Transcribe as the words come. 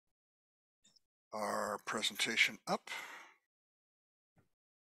our presentation up.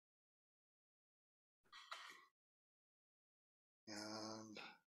 And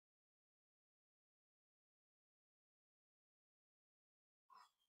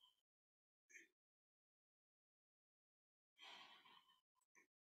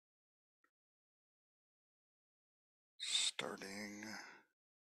starting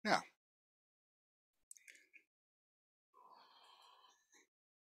now.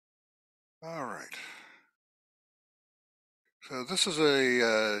 All right. So this is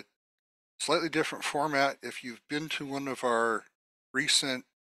a slightly different format. If you've been to one of our recent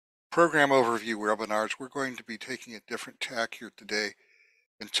program overview webinars, we're going to be taking a different tack here today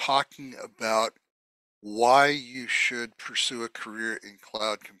and talking about why you should pursue a career in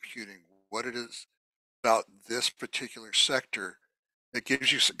cloud computing, what it is about this particular sector that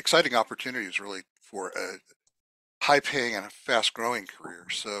gives you exciting opportunities really for a high-paying and a fast-growing career.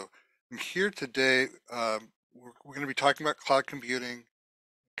 So I'm here today. We're going to be talking about cloud computing,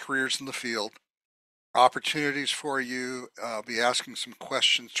 careers in the field, opportunities for you. I'll be asking some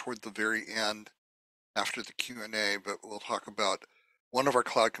questions toward the very end after the Q&A, but we'll talk about one of our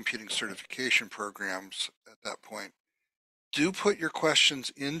cloud computing certification programs at that point. Do put your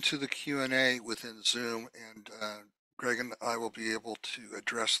questions into the Q&A within Zoom, and Greg and I will be able to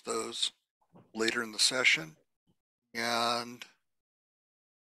address those later in the session. And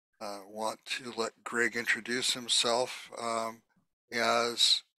want to let Greg introduce himself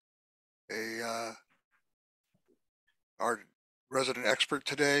as our resident expert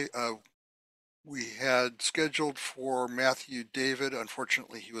today. We had scheduled for Matthew David.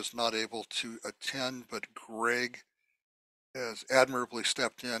 Unfortunately, he was not able to attend, but Greg has admirably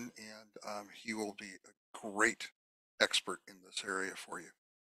stepped in, and he will be a great expert in this area for you.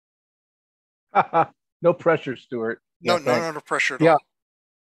 No pressure, Stuart. No, no pressure at all.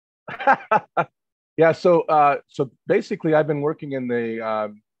 Yeah. So basically, I've been working in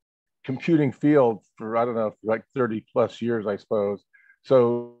the computing field for, I don't know, like 30 plus years, I suppose.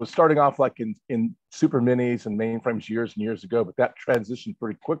 So starting off like in super minis and mainframes years and years ago, but that transitioned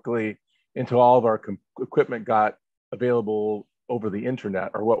pretty quickly into all of our equipment got available over the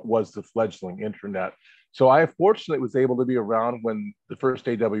internet, or what was the fledgling internet. So I fortunately was able to be around when the first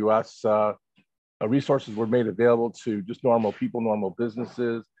AWS resources were made available to just normal people, normal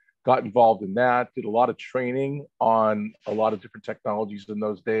businesses, got involved in that, did a lot of training on a lot of different technologies in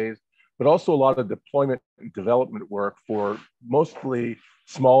those days, but also a lot of deployment and development work for mostly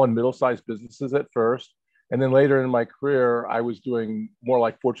small and middle-sized businesses at first. And then later in my career, I was doing more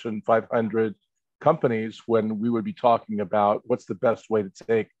like Fortune 500 companies when we would be talking about what's the best way to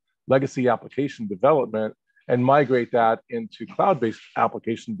take legacy application development and migrate that into cloud-based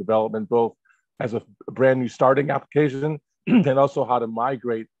application development, both as a brand new starting application and also how to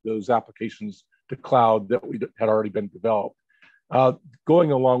migrate those applications to cloud that we had already been developed.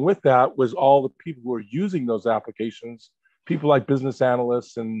 Going along with that was all the people who are using those applications, people like business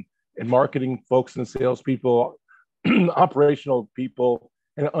analysts and marketing folks and salespeople, operational people,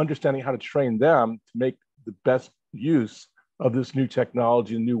 and understanding how to train them to make the best use of this new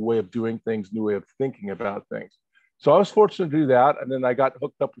technology, a new way of doing things, new way of thinking about things. So I was fortunate to do that. And then I got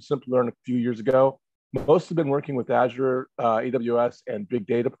hooked up with Simplilearn a few years ago. Most have been working with Azure, AWS, and big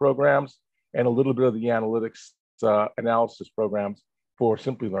data programs, and a little bit of the analytics analysis programs for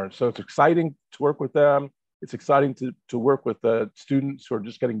Simplilearn. So it's exciting to work with them. It's exciting to work with students who are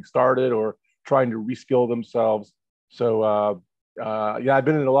just getting started or trying to reskill themselves. So yeah, I've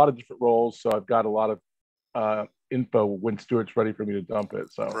been in a lot of different roles, so I've got a lot of info when Stuart's ready for me to dump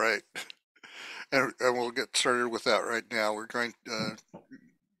it. So right, and we'll get started with that right now. We're going. I'm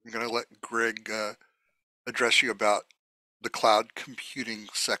going to let Greg address you about the cloud computing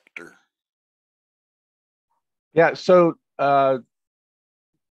sector. Yeah, so I'll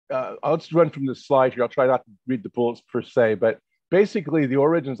just run from this slide here. I'll try not to read the bullets per se, but basically the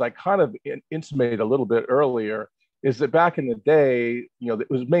origins I kind of intimated a little bit earlier is that back in the day, it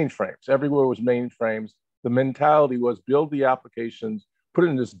was mainframes. Everywhere was mainframes. The mentality was build the applications, put it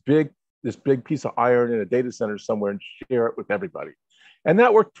in this big piece of iron in a data center somewhere and share it with everybody. And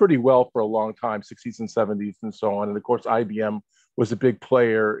that worked pretty well for a long time, 60s and 70s and so on. And of course, IBM was a big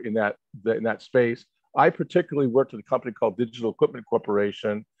player in that space. I particularly worked at a company called Digital Equipment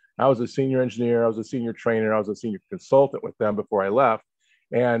Corporation. I was a senior engineer, I was a senior trainer, I was a senior consultant with them before I left.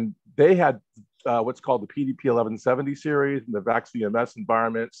 And they had what's called the PDP 1170 series and the VAX VMS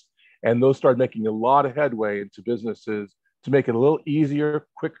environments. And those started making a lot of headway into businesses to make it a little easier,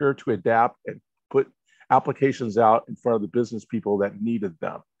 quicker to adapt and put applications out in front of the business people that needed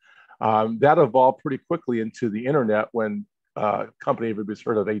them. That evolved pretty quickly into the internet when company, everybody's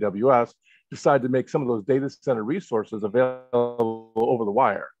heard of AWS, decided to make some of those data center resources available over the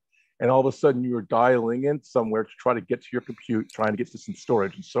wire. And all of a sudden, you were dialing in somewhere to try to get to your compute, trying to get to some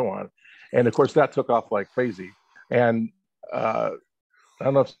storage and so on. And of course, that took off like crazy. And I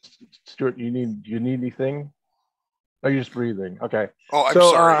don't know if Stuart, you need anything? Are you just breathing? Okay. Oh, I'm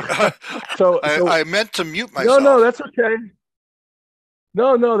So, sorry. so I meant to mute no, myself. that's okay.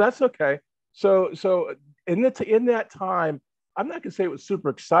 No, that's okay. So in that time, I'm not gonna say it was super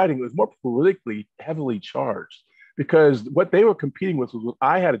exciting. It was more politically heavily charged because what they were competing with was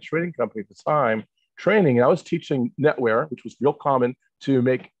I had a training company at the time, training, and I was teaching NetWare, which was real common to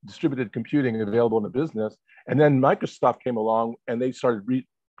make distributed computing available in the business. And then Microsoft came along and they started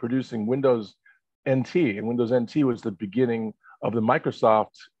reproducing Windows NT, and Windows NT was the beginning of the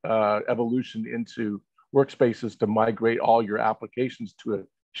Microsoft evolution into workspaces to migrate all your applications to a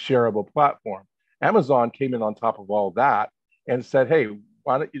shareable platform. Amazon came in on top of all that and said, hey,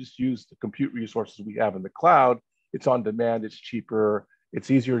 why don't you just use the compute resources we have in the cloud? It's on demand, it's cheaper,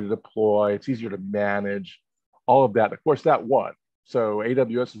 it's easier to deploy, it's easier to manage, all of that. Of course, that won. So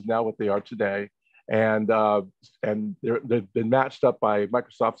AWS is now what they are today. And they've been matched up by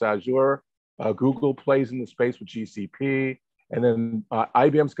Microsoft's Azure. Google plays in the space with GCP. And then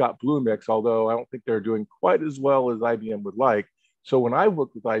IBM's got Bluemix, although I don't think they're doing quite as well as IBM would like. So when I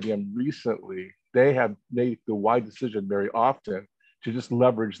worked with IBM recently, they have made the wide decision very often to just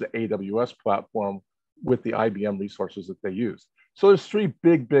leverage the AWS platform with the IBM resources that they use. So there's three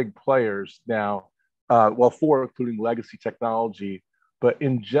big players now, well, four, including legacy technology. But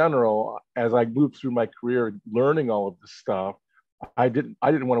in general, as I moved through my career learning all of this stuff, I didn't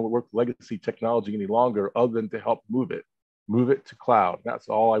want to work with legacy technology any longer, other than to help move it to cloud. That's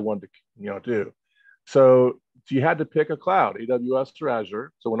all I wanted to do. So you had to pick a cloud, AWS or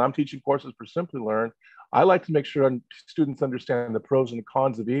Azure. So when I'm teaching courses for Simplilearn, I like to make sure students understand the pros and the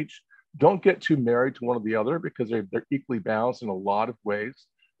cons of each. Don't get too married to one or the other because they're equally balanced in a lot of ways.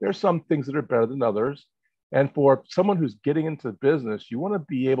 There are some things that are better than others. And for someone who's getting into the business, you want to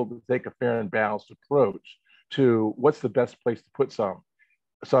be able to take a fair and balanced approach to what's the best place to put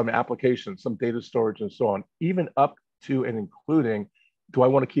some applications, some data storage, and so on, even up to and including, do I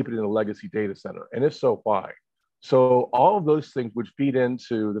want to keep it in a legacy data center? And if so, why? So all of those things would feed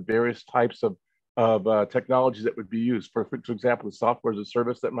into the various types of technologies that would be used. For example, the software as a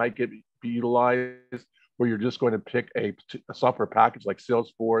service that might be utilized, where you're just going to pick a software package like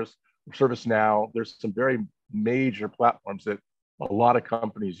Salesforce or ServiceNow. There's some very major platforms that a lot of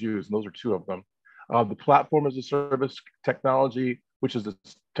companies use, and those are two of them. The platform as a service technology, which is the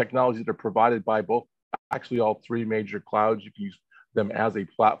technologies that are provided by both, actually all three major clouds. You can use them as a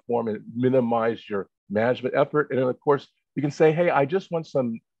platform and minimize your management effort. And then of course, you can say, hey, I just want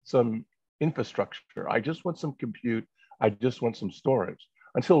some infrastructure. I just want some compute. I just want some storage.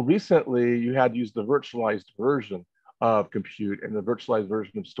 Until recently, you had to use the virtualized version of compute and the virtualized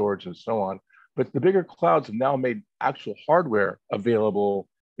version of storage and so on. But the bigger clouds have now made actual hardware available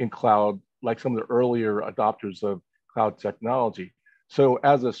in cloud, like some of the earlier adopters of cloud technology. So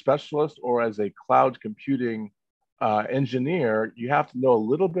as a specialist or as a cloud computing engineer, you have to know a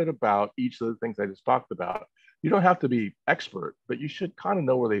little bit about each of the things I just talked about. You don't have to be expert, but you should kind of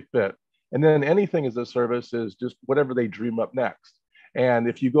know where they fit. And then anything as a service is just whatever they dream up next. And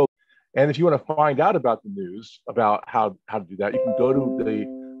if you want to find out about the news about how to do that, you can go to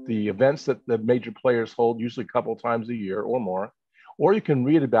the events that the major players hold, usually a couple of times a year or more, or you can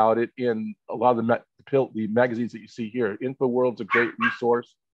read about it in a lot of the magazines that you see here. InfoWorld's a great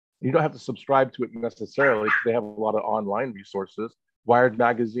resource. You don't have to subscribe to it necessarily because they have a lot of online resources. Wired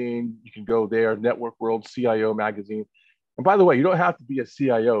magazine, you can go there. Network World, CIO magazine. And by the way, you don't have to be a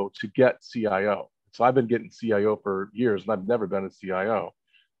CIO to get CIO. So I've been getting CIO for years and I've never been a CIO.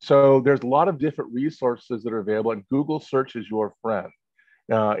 So there's a lot of different resources that are available, and Google search is your friend.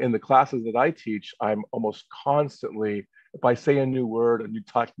 In the classes that I teach, I'm almost constantly, if I say a new word, a new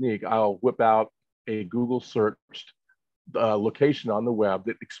technique, I'll whip out a Google searched location on the web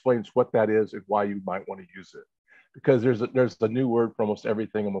that explains what that is and why you might want to use it. Because there's a new word for almost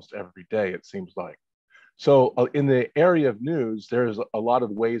everything, almost every day, it seems like. So in the area of news, there's a lot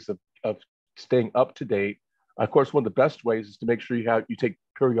of ways of staying up to date. Of course, one of the best ways is to make sure you take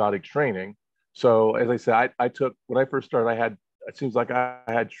periodic training. So as I said, I took, when I first started, it seems like I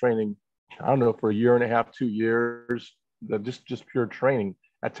had training, I don't know, for a year and a half, 2 years, just pure training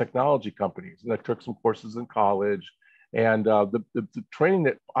at technology companies. And I took some courses in college. And the training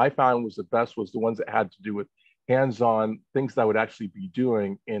that I found was the best was the ones that had to do with hands-on things that I would actually be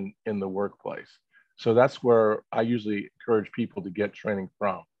doing in the workplace. So that's where I usually encourage people to get training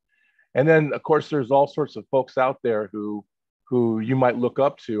from. And then, of course, there's all sorts of folks out there who who you might look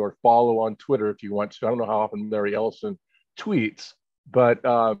up to or follow on Twitter if you want to. I don't know how often Larry Ellison tweets, but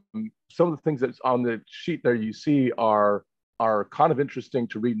some of the things that's on the sheet there you see are kind of interesting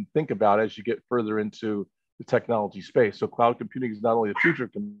to read and think about as you get further into the technology space. So cloud computing is not only the future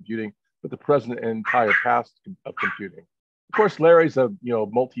of computing, but the present and entire past of computing. Of course, Larry's a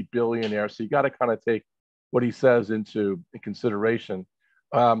multi-billionaire, so you got to kind of take what he says into consideration.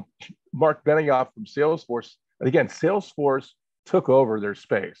 Mark Benioff from Salesforce, and again, Salesforce took over their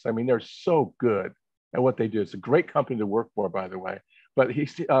space. I mean, they're so good at what they do. It's a great company to work for, by the way. But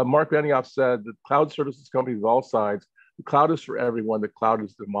Mark Benioff said that cloud services companies of all sides, the cloud is for everyone, the cloud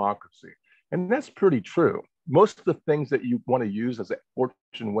is democracy. And that's pretty true. Most of the things that you want to use as a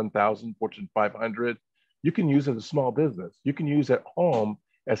Fortune 1000, Fortune 500, you can use as a small business. You can use at home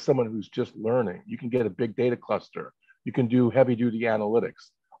as someone who's just learning. You can get a big data cluster. You can do heavy duty analytics.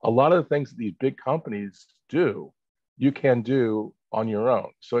 A lot of the things that these big companies do, you can do on your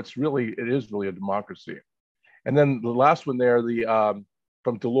own. So it is really a democracy. And then the last one there,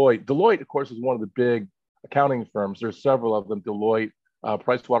 from Deloitte. Deloitte, of course, is one of the big accounting firms. There's several of them, Deloitte,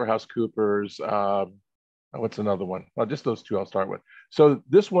 PricewaterhouseCoopers, what's another one? Well, just those two I'll start with. So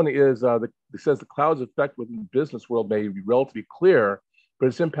this one is, it says the cloud's effect within the business world may be relatively clear, but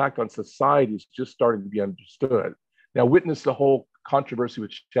its impact on society is just starting to be understood. Now, witness the whole controversy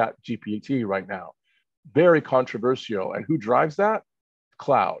with ChatGPT right now. Very controversial. And who drives that?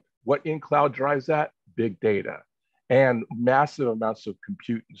 Cloud. What in cloud drives that? Big data. And massive amounts of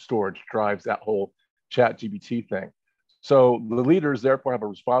compute and storage drives that whole ChatGPT thing. So the leaders therefore have a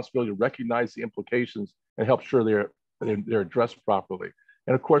responsibility to recognize the implications and help sure they're addressed properly.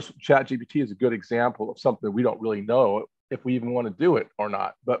 And of course, ChatGPT is a good example of something we don't really know if we even want to do it or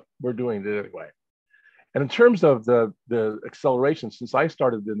not, but we're doing it anyway. And in terms of the acceleration, since I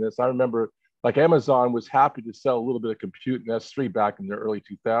started in this, I remember like Amazon was happy to sell a little bit of compute in S3 back in the early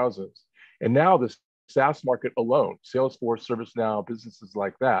 2000s. And now the SaaS market alone, Salesforce, ServiceNow, businesses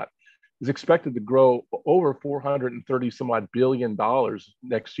like that, is expected to grow over $430 some odd billion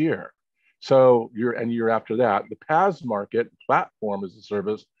next year. So year after that, the PaaS market, platform as a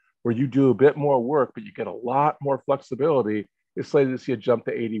service, where you do a bit more work, but you get a lot more flexibility, is slated to see a jump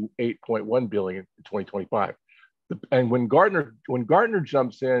to 88.1 billion in 2025. And when Gartner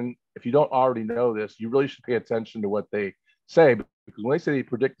jumps in, if you don't already know this, you really should pay attention to what they say, because when they say they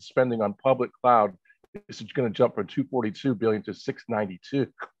predict the spending on public cloud is going to jump from 242 billion to 692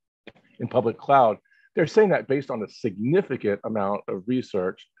 in public cloud, they're saying that based on a significant amount of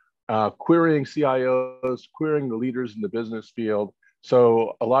research, querying CIOs, querying the leaders in the business field.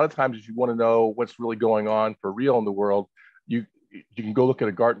 So a lot of times, if you want to know what's really going on for real in the world, you can go look at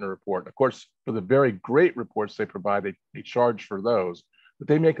a Gartner report. Of course, for the very great reports they provide, they charge for those, but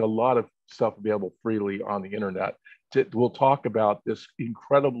they make a lot of stuff available freely on the internet. We'll talk about this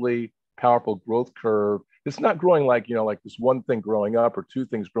incredibly powerful growth curve. It's not growing like this one thing growing up or two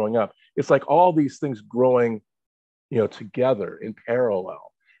things growing up. It's like all these things growing, together in parallel.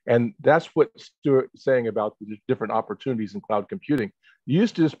 And that's what Stuart's saying about the different opportunities in cloud computing. You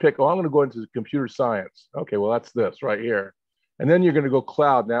used to just pick, I'm going to go into computer science. Okay, well, that's this right here. And then you're going to go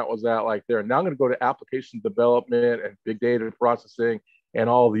cloud, and that was that like there. Now I'm going to go to application development and big data processing and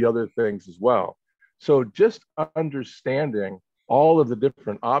all the other things as well. So just understanding all of the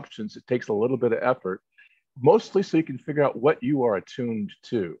different options, it takes a little bit of effort, mostly so you can figure out what you are attuned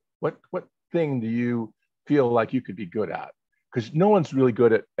to. What thing do you feel like you could be good at? Because no one's really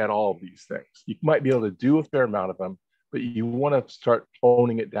good at all of these things. You might be able to do a fair amount of them, but you want to start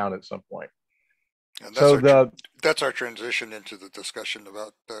honing it down at some point. And So that's our transition into the discussion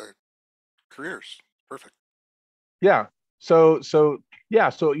about careers. Perfect. yeah. So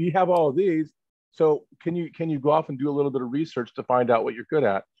you have all of these. So can you go off and do a little bit of research to find out what you're good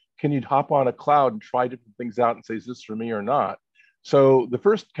at? Can you hop on a cloud and try different things out and say, is this for me or not? So the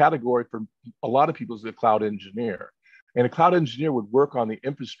first category for a lot of people is a cloud engineer. And a cloud engineer would work on the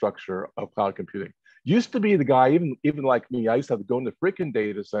infrastructure of cloud computing. Used to be the guy, even like me, I used to have to go into freaking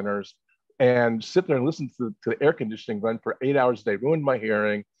data centers and sit there and listen to the air conditioning run for 8 hours a day, ruined my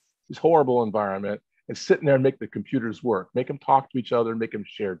hearing, this horrible environment, and sitting there and make the computers work, make them talk to each other, make them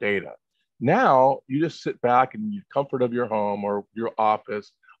share data. Now you just sit back in the comfort of your home or your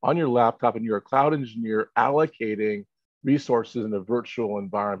office on your laptop, and you're a cloud engineer allocating resources in a virtual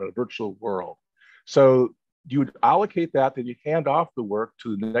environment, a virtual world. So you would allocate that, then you hand off the work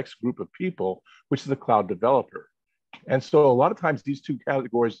to the next group of people, which is a cloud developer. And so a lot of times these two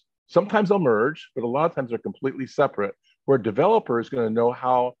categories, sometimes they'll merge, but a lot of times they're completely separate, where a developer is going to know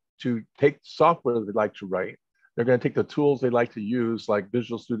how to take software they like to write. They're going to take the tools they like to use, like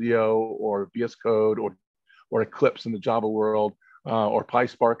Visual Studio or VS Code or Eclipse in the Java world, or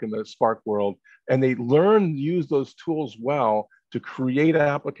PySpark in the Spark world. And they learn to use those tools well to create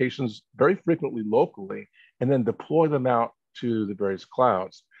applications very frequently locally and then deploy them out to the various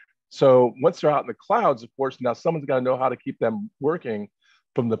clouds. So once they're out in the clouds, of course, now someone's got to know how to keep them working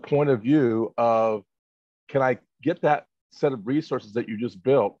from the point of view of, can I get that set of resources that you just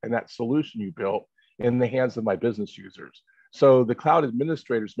built and that solution you built in the hands of my business users? So the cloud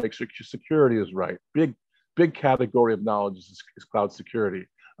administrators make sure security is right. Big category of knowledge is cloud security.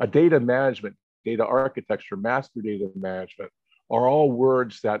 Data management, data architecture, master data management are all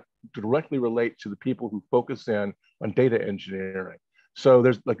words that directly relate to the people who focus in on data engineering. So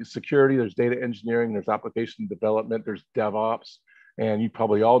there's like security, there's data engineering, there's application development, there's DevOps. And you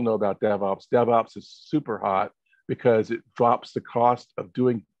probably all know about DevOps. DevOps is super hot because it drops the cost of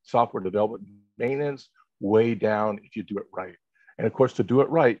doing software development maintenance way down if you do it right. And of course, to do it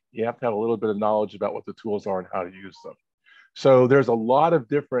right, you have to have a little bit of knowledge about what the tools are and how to use them. So there's a lot of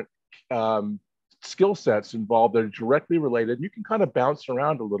different skill sets involved that are directly related. You can kind of bounce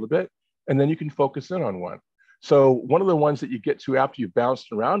around a little bit, and then you can focus in on one. So one of the ones that you get to after you've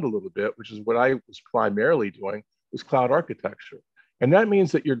bounced around a little bit, which is what I was primarily doing, is cloud architecture. And that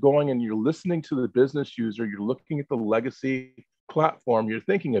means that you're going and you're listening to the business user, you're looking at the legacy platform, you're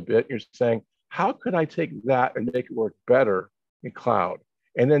thinking a bit, you're saying, how could I take that and make it work better in cloud?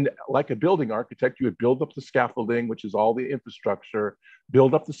 And then like a building architect, you would build up the scaffolding, which is all the infrastructure,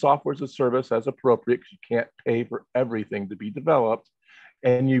 build up the software as a service as appropriate, because you can't pay for everything to be developed.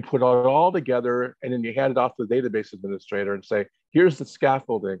 And you put it all together, and then you hand it off to the database administrator and say, here's the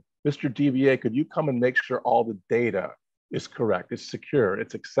scaffolding. Mr. DBA, could you come and make sure all the data is correct, it's secure,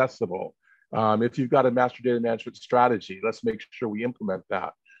 it's accessible. If you've got a master data management strategy, let's make sure we implement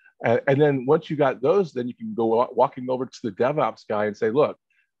that. And then once you got those, then you can go walking over to the DevOps guy and say, look,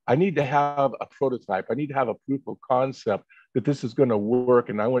 I need to have a prototype. I need to have a proof of concept that this is going to work.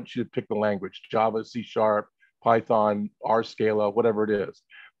 And I want you to pick the language, Java, C#, Python, R Scala, whatever it is.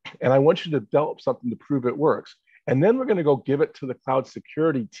 And I want you to develop something to prove it works. And then we're going to go give it to the cloud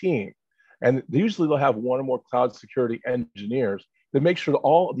security team. And usually they'll have one or more cloud security engineers that make sure that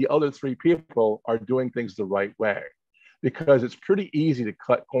all the other three people are doing things the right way. Because it's pretty easy to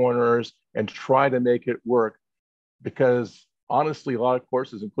cut corners and try to make it work. Because honestly, a lot of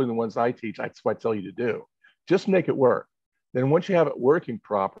courses, including the ones I teach, that's what I tell you to do. Just make it work. Then once you have it working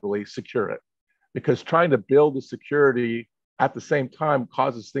properly, secure it. Because trying to build the security at the same time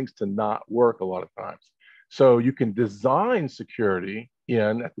causes things to not work a lot of times. So you can design security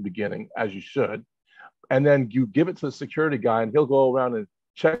in at the beginning, as you should, and then you give it to the security guy, and he'll go around and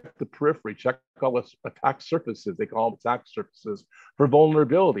check the periphery, check all the attack surfaces, they call them attack surfaces, for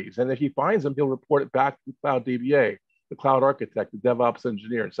vulnerabilities. And if he finds them, he'll report it back to the cloud DBA, the cloud architect, the DevOps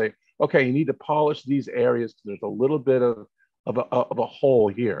engineer, and say, okay, you need to polish these areas because there's a little bit of a hole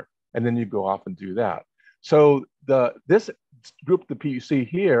here. And then you go off and do that. So this group that you see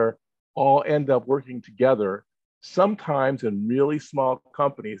here all end up working together. Sometimes in really small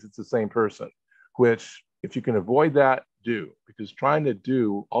companies, it's the same person, which if you can avoid that, do, because trying to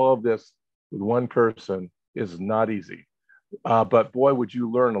do all of this with one person is not easy. But boy, would you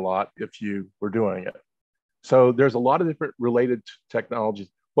learn a lot if you were doing it. So there's a lot of different related technologies.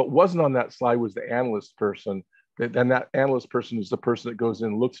 What wasn't on that slide was the analyst person. Then that analyst person is the person that goes in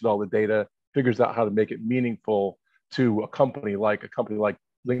and looks at all the data, figures out how to make it meaningful to a company like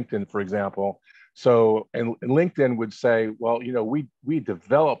LinkedIn, for example. So, and LinkedIn would say, well, you know, we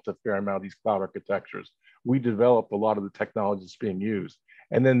developed a fair amount of these cloud architectures. We developed a lot of the technologies being used.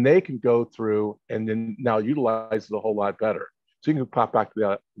 And then they can go through and then now utilize it a whole lot better. So you can pop back to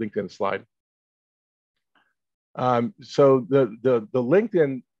that LinkedIn slide. So the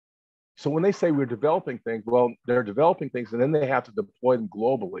LinkedIn, so when they say we're developing things, well, they're developing things and then they have to deploy them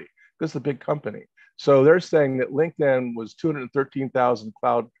globally. This is a big company. So they're saying that LinkedIn was 213,000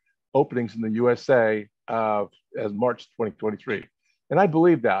 cloud openings in the USA as March 2023. And I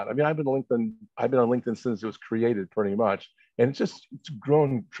believe that. I mean, I've been on LinkedIn since it was created pretty much. And it's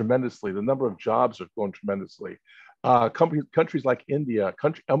grown tremendously. The number of jobs have grown tremendously. Countries like India,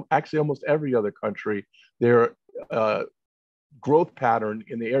 actually almost every other country, their growth pattern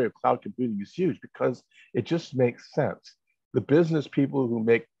in the area of cloud computing is huge because it just makes sense. The business people who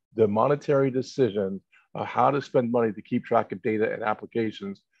make the monetary decision of how to spend money to keep track of data and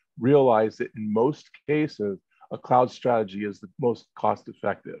applications realize that in most cases, a cloud strategy is the most cost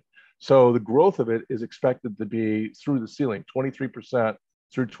effective. So the growth of it is expected to be through the ceiling, 23%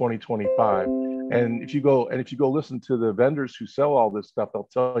 through 2025. And if you go listen to the vendors who sell all this stuff, they'll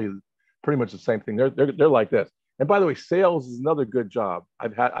tell you pretty much the same thing. They're like this. And by the way, sales is another good job.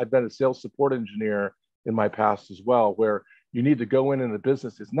 I've been a sales support engineer in my past as well, where you need to go in and the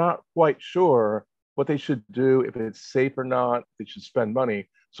business is not quite sure what they should do, if it's safe or not, if they should spend money.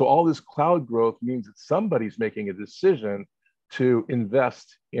 So all this cloud growth means that somebody's making a decision to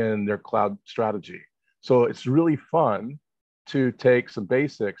invest in their cloud strategy. So it's really fun to take some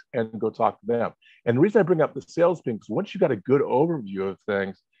basics and go talk to them. And the reason I bring up the sales thing is once you got a good overview of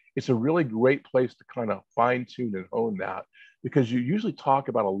things, it's a really great place to kind of fine tune and hone that, because you usually talk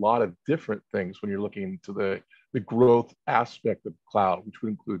about a lot of different things when you're looking into the growth aspect of cloud, which would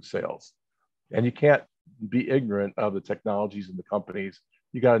include sales. And you can't be ignorant of the technologies and the companies.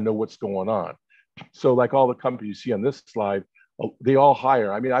 You got to know what's going on. So like all the companies you see on this slide, they all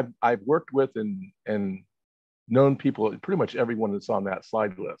hire. I mean, I've worked with and known people, pretty much everyone that's on that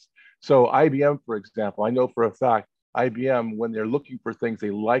slide list. So IBM, for example, I know for a fact, IBM, when they're looking for things, they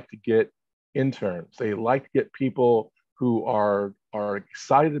like to get interns. They like to get people who are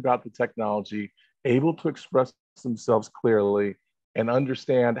excited about the technology, able to express themselves clearly, and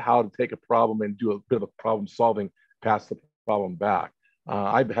understand how to take a problem and do a bit of a problem solving, pass the problem back.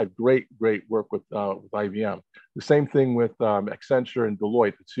 I've had great work with IBM. The same thing with Accenture and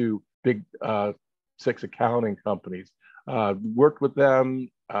Deloitte, the two big six accounting companies. Worked with them.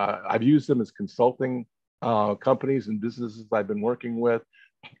 I've used them as consulting companies and businesses I've been working with.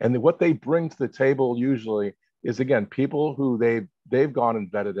 And what they bring to the table usually is, again, people who they've gone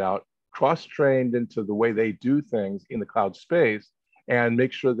and vetted out, cross-trained into the way they do things in the cloud space, and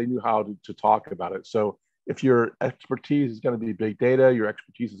make sure they knew how to talk about it. So if your expertise is going to be big data, your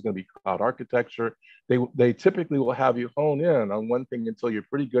expertise is going to be cloud architecture, they typically will have you hone in on one thing until you're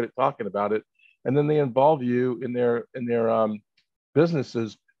pretty good at talking about it, and then they involve you in their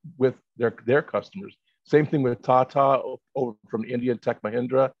businesses with their customers. Same thing with Tata over from India, Tech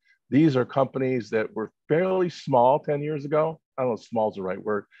Mahindra. These are companies that were fairly small 10 years ago. I don't know if small is the right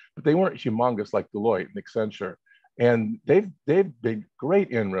word, but they weren't humongous like Deloitte and Accenture. And they've made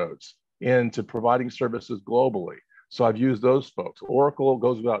great inroads into providing services globally. So I've used those folks. Oracle,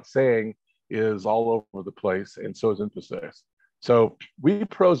 goes without saying, is all over the place, and so is Infosys. So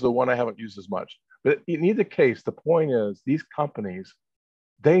WePro is the one I haven't used as much. But in either case, the point is these companies,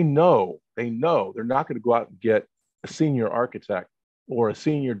 they know they're not going to go out and get a senior architect or a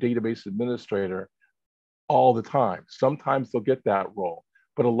senior database administrator all the time. Sometimes they'll get that role,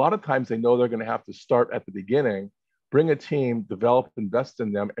 but a lot of times they know they're going to have to start at the beginning, bring a team, develop, invest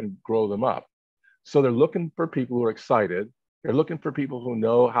in them, and grow them up. So they're looking for people who are excited. They're looking for people who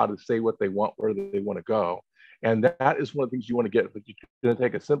know how to say what they want, where they want to go. And that is one of the things you want to get. If you're going to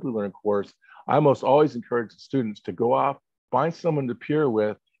take a Simplilearn course, I almost always encourage students to go off, find someone to peer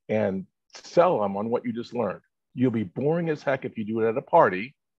with, and sell them on what you just learned. You'll be boring as heck if you do it at a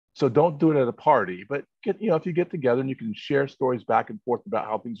party. So don't do it at a party, but if you get together and you can share stories back and forth about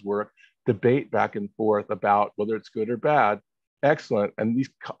how things work, debate back and forth about whether it's good or bad, excellent. And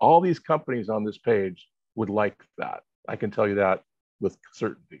all these companies on this page would like that. I can tell you that with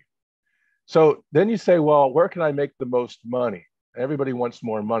certainty. So then you say, well, where can I make the most money? Everybody wants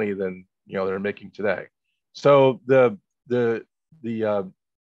more money than they're making today. So you'll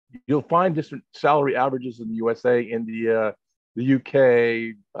find different salary averages in the USA, India, the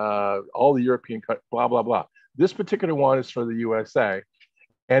UK, all the European, blah, blah, blah. This particular one is for the USA.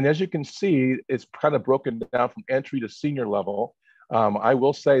 And as you can see, it's kind of broken down from entry to senior level. I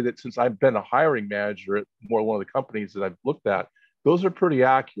will say that since I've been a hiring manager at one of the companies that I've looked at, those are pretty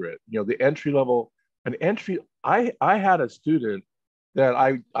accurate. The entry level, I had a student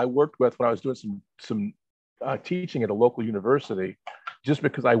that I worked with when I was doing some teaching at a local university, just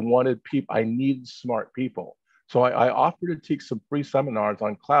because I wanted people, I needed smart people. So I offered to teach some free seminars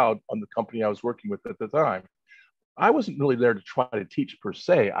on cloud on the company I was working with at the time. I wasn't really there to try to teach per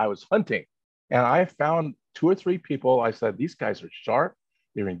se. I was hunting. And I found 2 or 3 people. I said, these guys are sharp.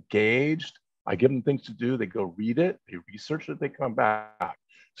 They're engaged. I give them things to do. They go read it. They research it. They come back.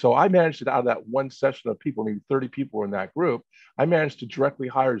 So I managed it out of that one session of people, maybe 30 people were in that group. I managed to directly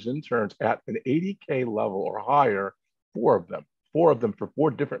hire as interns at an 80K level or higher, 4 of them for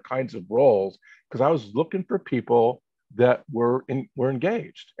 4 different kinds of roles, because I was looking for people that were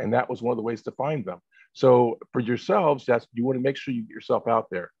engaged. And that was one of the ways to find them. So for yourselves, you want to make sure you get yourself out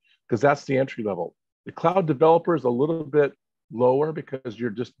there, because that's the entry level. The cloud developer is a little bit lower because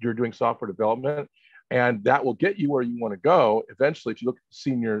you're doing software development, and that will get you where you want to go eventually if you look at the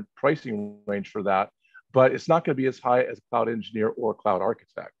senior pricing range for that, but it's not going to be as high as a cloud engineer or cloud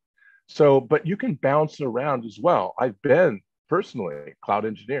architect. So, but you can bounce around as well. I've been personally cloud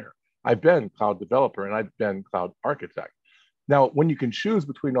engineer, I've been cloud developer, and I've been cloud architect. Now, when you can choose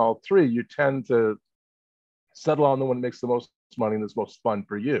between all 3, you tend to settle on the one that makes the most money and is most fun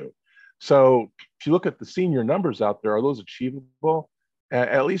for you. So if you look at the senior numbers out there, are those achievable?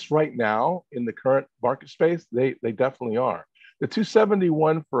 At least right now in the current market space, they definitely are. The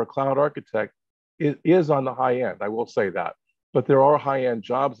 271 for a cloud architect is on the high end. I will say that. But there are high end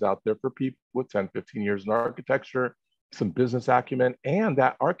jobs out there for people with 10, 15 years in architecture, some business acumen, and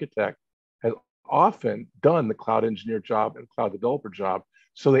that architect has often done the cloud engineer job and cloud developer job.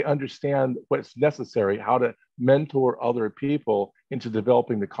 So they understand what's necessary, how to mentor other people into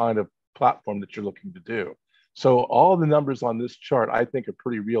developing the kind of platform that you're looking to do. So all the numbers on this chart, I think, are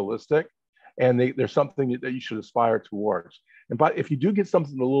pretty realistic, and they're something that you should aspire towards. And but if you do get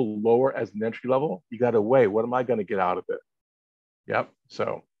something a little lower as an entry level, you got to weigh, what am I going to get out of it? Yep.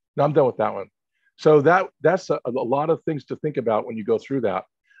 So now I'm done with that one. So that's a lot of things to think about when you go through that.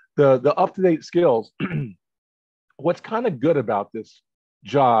 The up to date skills. What's kind of good about this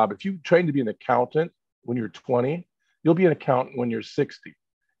job, if you train to be an accountant when you're 20, you'll be an accountant when you're 60.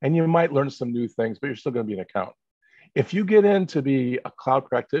 And you might learn some new things, but you're still going to be an accountant. If you get in to be a cloud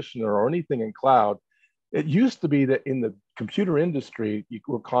practitioner or anything in cloud, it used to be that in the computer industry, you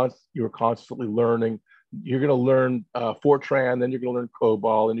were constantly learning. You're going to learn Fortran, then you're going to learn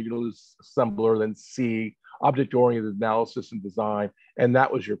COBOL, and you're going to learn assembler, then C, object-oriented analysis and design, and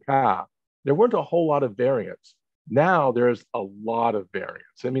that was your path. There weren't a whole lot of variants. Now there's a lot of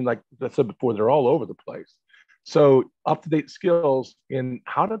variants. I mean, like I said before, they're all over the place. So up-to-date skills in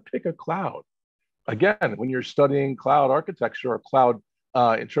how to pick a cloud. Again, when you're studying cloud architecture or cloud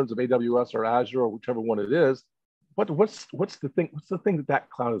in terms of AWS or Azure or whichever one it is, what's the thing? What's the thing that that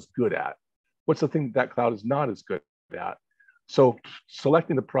cloud is good at? What's the thing that that cloud is not as good at? So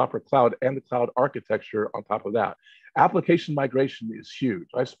selecting the proper cloud and the cloud architecture on top of that. Application migration is huge.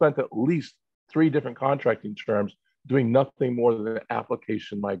 I've spent at least 3 different contracting terms doing nothing more than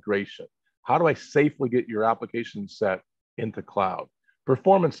application migration. How do I safely get your application set into cloud?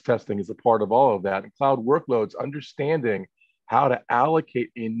 Performance testing is a part of all of that. And cloud workloads, understanding how to allocate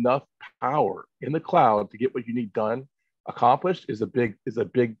enough power in the cloud to get what you need done, accomplished, is a big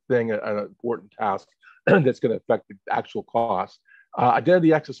thing, an important task that's going to affect the actual cost.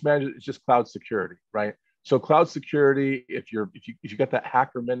 Identity access management is just cloud security, right? So cloud security, if you got that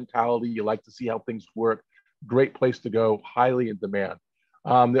hacker mentality, you like to see how things work, great place to go, highly in demand.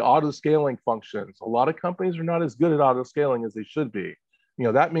 The auto scaling functions. A lot of companies are not as good at auto scaling as they should be.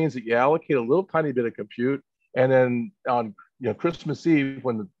 That means that you allocate a little tiny bit of compute, and then on Christmas Eve,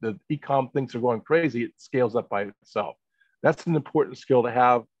 when the e-com things are going crazy, it scales up by itself. That's an important skill to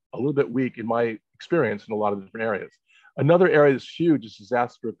have, a little bit weak in my experience in a lot of different areas. Another area that's huge is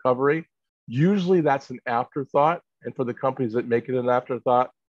disaster recovery. Usually that's an afterthought. And for the companies that make it an afterthought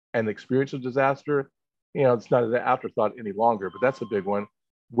and the experience of disaster, it's not an afterthought any longer, but that's a big one.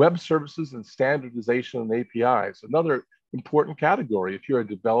 Web services and standardization and APIs, another important category. If you're a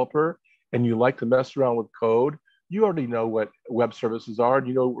developer and you like to mess around with code, you already know what web services are, and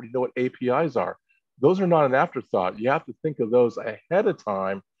you already know what APIs are. Those are not an afterthought. You have to think of those ahead of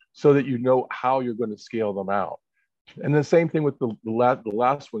time so that you know how you're going to scale them out. And the same thing with the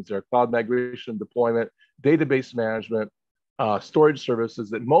last ones there: cloud migration, deployment, database management, storage services.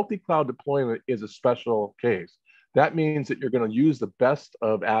 That multi-cloud deployment is a special case. That means that you're going to use the best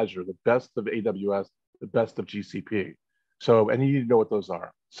of Azure, the best of AWS, the best of GCP. So, and you need to know what those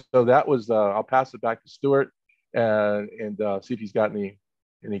are. So that was, I'll pass it back to Stuart and see if he's got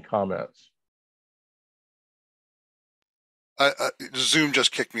any comments. Zoom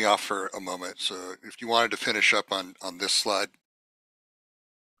just kicked me off for a moment, so if you wanted to finish up on this slide.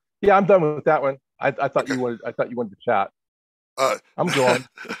 Yeah, I'm done with that one. I thought Okay. you wanted to chat. I'm going.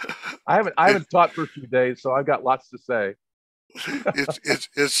 I haven't taught for a few days, so I've got lots to say.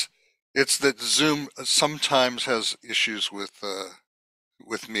 It's that Zoom sometimes has issues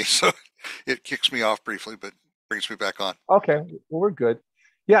with me, so it kicks me off briefly, but brings me back on. Okay, well, we're good.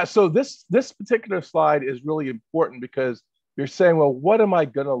 Yeah, so this particular slide is really important because you're saying, well, what am I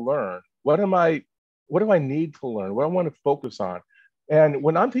going to learn? What do I need to learn? What do I want to focus on? And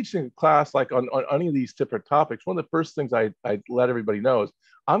when I'm teaching a class like on any of these different topics, one of the first things I let everybody know is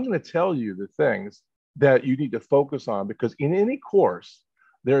I'm going to tell you the things that you need to focus on, because in any course,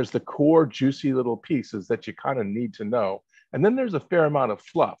 there's the core juicy little pieces that you kind of need to know. And then there's a fair amount of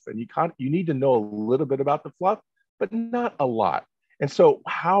fluff, and you need to know a little bit about the fluff, but not a lot. And so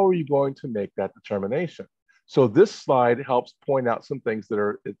how are you going to make that determination? So this slide helps point out some things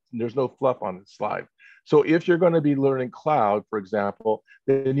that there's no fluff on this slide. So if you're going to be learning cloud, for example,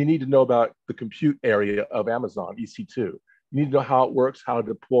 then you need to know about the compute area of Amazon, EC2. You need to know how it works, how to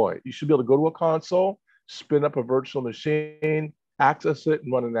deploy. You should be able to go to a console, spin up a virtual machine, access it,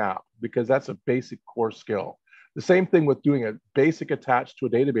 and run an app, because that's a basic core skill. The same thing with doing a basic attached to a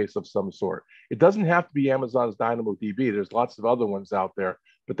database of some sort. It doesn't have to be Amazon's DynamoDB. There's lots of other ones out there,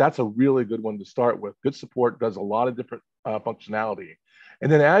 but that's a really good one to start with. Good support does a lot of different functionality.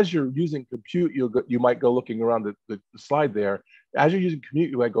 And then as you're using compute, you might go looking around the slide there. As you're using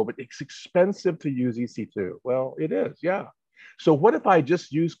compute, you might go, but it's expensive to use EC2. Well, it is, yeah. So what if I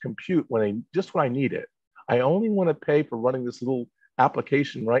just use compute when I need it? I only want to pay for running this little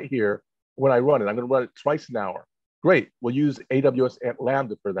application right here when I run it. I'm going to run it twice an hour. Great. We'll use AWS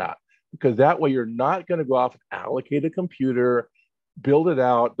Lambda for that, because that way you're not going to go off and allocate a computer, build it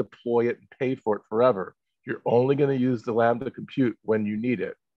out, deploy it, and pay for it forever. You're only going to use the Lambda compute when you need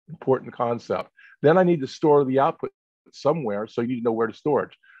it. Important concept. Then I need to store the output somewhere, so you need to know where to store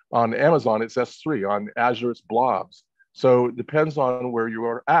it. On Amazon, it's S3. On Azure, it's blobs. So it depends on where you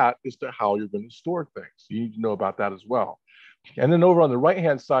are at as to how you're going to store things. You need to know about that as well. And then over on the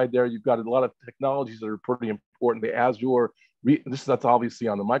right-hand side there, you've got a lot of technologies that are pretty important. The Azure, that's obviously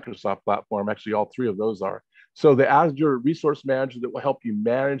on the Microsoft platform. Actually, all three of those are. So the Azure Resource Manager that will help you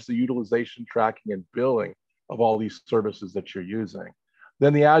manage the utilization, tracking, and billing of all these services that you're using.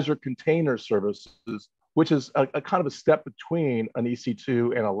 Then the Azure Container Services, which is a kind of a step between an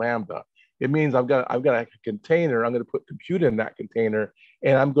EC2 and a Lambda. It means I've got a container, I'm going to put compute in that container,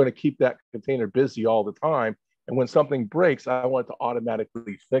 and I'm going to keep that container busy all the time. And when something breaks, I want it to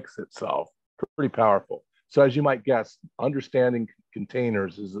automatically fix itself. Pretty powerful. So as you might guess, understanding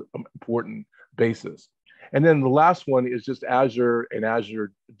containers is an important basis. And then the last one is just Azure and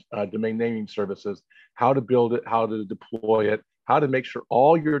Azure domain naming services, how to build it, how to deploy it, how to make sure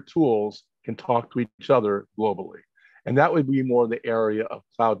all your tools can talk to each other globally. And that would be more the area of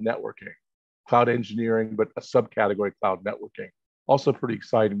cloud networking, cloud engineering, but a subcategory cloud networking. Also pretty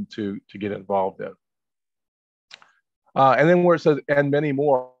exciting to get involved in. And then where it says, and many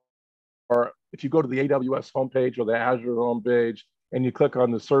more, or if you go to the AWS homepage or the Azure homepage and you click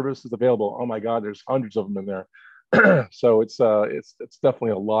on the services available, oh my God, there's hundreds of them in there. So it's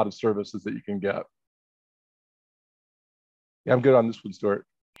definitely a lot of services that you can get. Yeah, I'm good on this one, Stuart.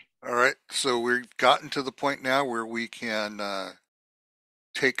 All right, so we've gotten to the point now where we can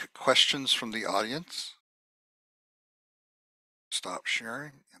take questions from the audience. Stop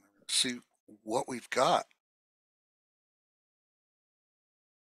sharing and see what we've got.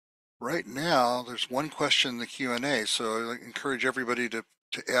 Right now, there's one question in the Q&A, so I encourage everybody to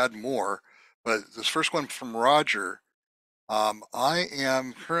add more. But this first one from Roger, I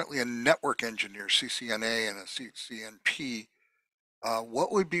am currently a network engineer, CCNA and a CCNP.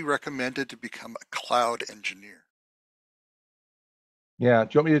 What would be recommended to become a cloud engineer? Yeah, do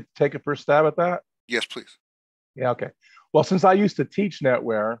you want me to take a first stab at that? Yes, please. Yeah, okay. Well, since I used to teach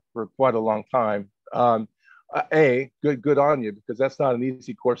NetWare for quite a long time, good on you, because that's not an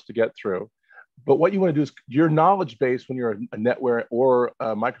easy course to get through. But what you want to do is your knowledge base when you're a NetWare or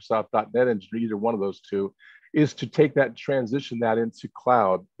a Microsoft.NET engineer, either one of those two, is to take that and transition that into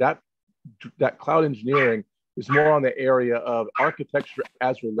cloud. That cloud engineering is more on the area of architecture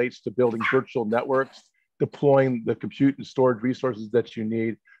as relates to building virtual networks, deploying the compute and storage resources that you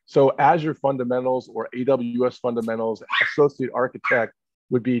need. So Azure fundamentals or AWS fundamentals, associate architect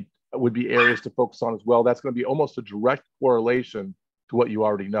would be areas to focus on as well. That's going to be almost a direct correlation to what you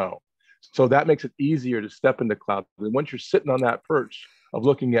already know. So that makes it easier to step into cloud. And once you're sitting on that perch of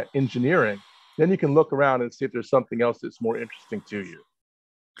looking at engineering, then you can look around and see if there's something else that's more interesting to you.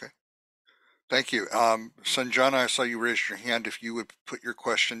 Okay. Thank you. Sanjana, I saw you raise your hand. If you would put your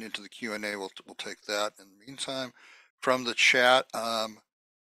question into the Q&A, we'll take that. In the meantime, from the chat,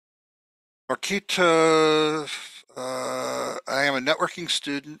 Marquita, I am a networking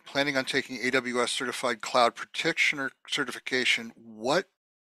student planning on taking AWS Certified Cloud Practitioner certification. What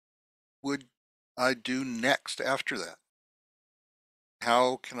would I do next after that?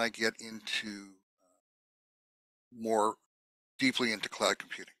 How can I get into more deeply into cloud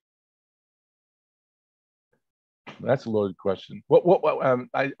computing? That's a loaded question.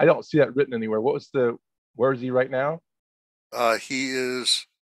 I don't see that written anywhere. Where is he right now? He is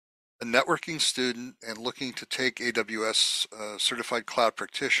a networking student and looking to take AWS Certified Cloud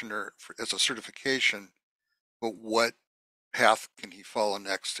Practitioner as a certification, but what path can he follow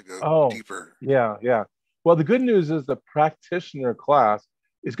next to go deeper? Yeah. Well, the good news is the practitioner class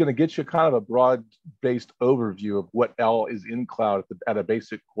is going to get you kind of a broad-based overview of what all is in cloud at a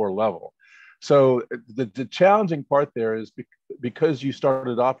basic core level. So the challenging part there is because you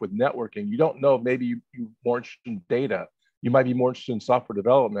started off with networking, you don't know, maybe you're more interested in data. You might be more interested in software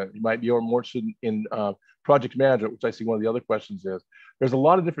development. You might be more interested in project management, which I see one of the other questions is. There's a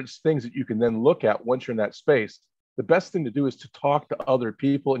lot of different things that you can then look at once you're in that space. The best thing to do is to talk to other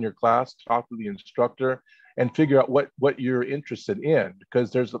people in your class, talk to the instructor, and figure out what you're interested in,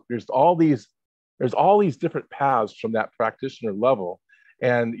 because there's all these different paths from that practitioner level.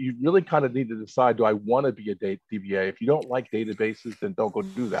 And you really kind of need to decide, do I want to be a DBA? If you don't like databases, then don't go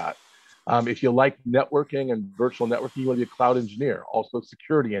do that. If you like networking and virtual networking, you want to be a cloud engineer, also a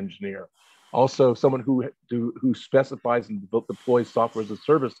security engineer, also someone who specifies and deploys software as a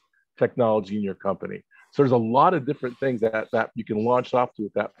service technology in your company. So there's a lot of different things that you can launch off to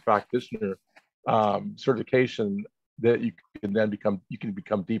with that practitioner certification that you can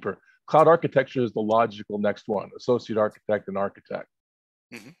become deeper. Cloud architecture is the logical next one: associate architect and architect.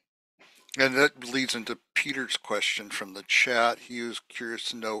 Hmm. And that leads into Peter's question from the chat. He was curious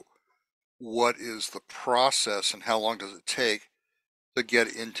to know what is the process and how long does it take to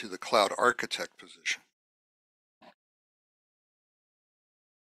get into the cloud architect position?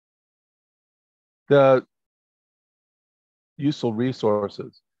 The useful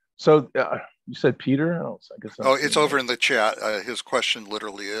resources. So you said Peter? Oh, I guess I'm Oh, it's seeing over that. in the chat. His question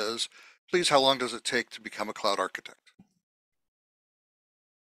literally is, please, how long does it take to become a cloud architect?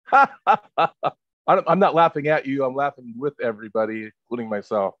 I'm not laughing at you. I'm laughing with everybody, including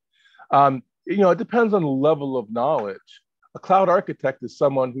myself. It depends on the level of knowledge. A cloud architect is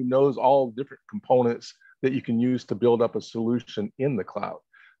someone who knows all different components that you can use to build up a solution in the cloud.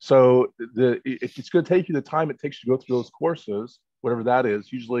 So it's going to take you the time it takes to go through those courses, whatever that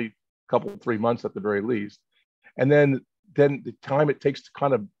is, usually a couple, 3 months at the very least. And then the time it takes to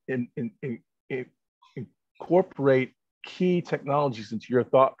kind of incorporate key technologies into your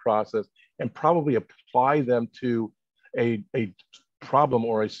thought process and probably apply them to a problem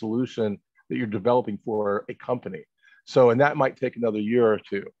or a solution that you're developing for a company. So, and that might take another year or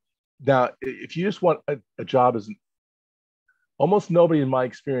two. Now, if you just want a job as almost nobody in my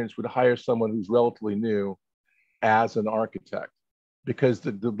experience would hire someone who's relatively new as an architect, because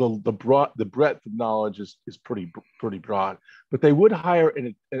the breadth of knowledge is pretty broad. But they would hire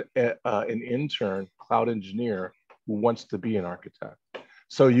an intern cloud engineer who wants to be an architect.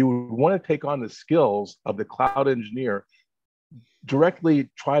 So you would want to take on the skills of the cloud engineer, directly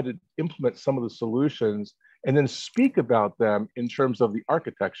try to implement some of the solutions, and then speak about them in terms of the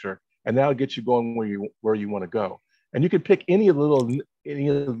architecture, and that'll get you going where you want to go. And you can pick any of the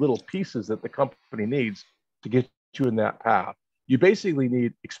little pieces that the company needs to get you in that path. You basically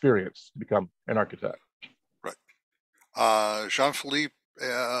need experience to become an architect. Right. Jean-Philippe,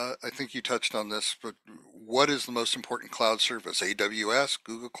 I think you touched on this, but what is the most important cloud service? AWS,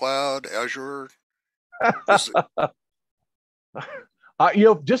 Google Cloud, Azure? Is it,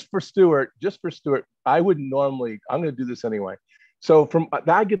 Just for Stuart, I wouldn't normally. I'm going to do this anyway. So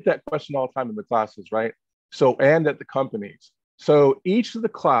I get that question all the time in the classes, right? So and at the companies. So each of the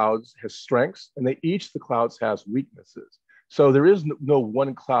clouds has strengths, and each of the clouds has weaknesses. So there is no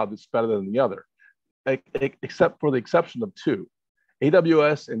one cloud that's better than the other, except for the exception of two.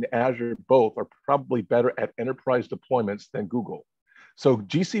 AWS and Azure both are probably better at enterprise deployments than Google. So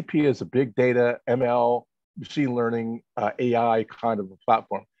GCP is a big data, ML, machine learning, AI kind of a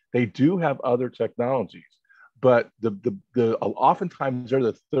platform. They do have other technologies, but oftentimes they're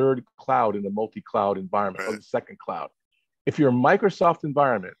the third cloud in the multi-cloud environment, or right, the second cloud. If you're a Microsoft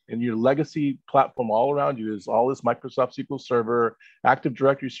environment and your legacy platform all around you is all this Microsoft SQL Server, Active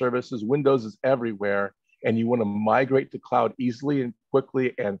Directory services, Windows is everywhere, and you want to migrate to cloud easily and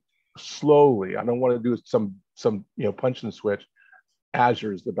quickly and slowly, I don't want to do some punch and switch.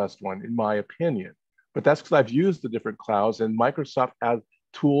 Azure is the best one, in my opinion. But that's because I've used the different clouds, and Microsoft has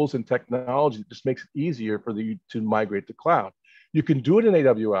tools and technology that just makes it easier for you to migrate to cloud. You can do it in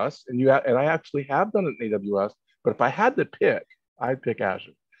AWS, and I actually have done it in AWS. But if I had to pick, I'd pick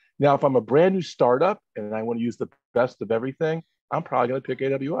Azure. Now, if I'm a brand new startup and I want to use the best of everything, I'm probably going to pick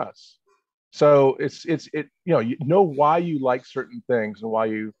AWS. So you know why you like certain things and why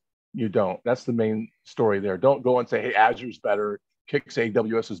you don't. That's the main story there. Don't go and say, hey, Azure's better, kicks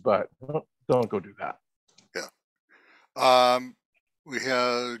AWS's butt. Don't go do that. yeah. We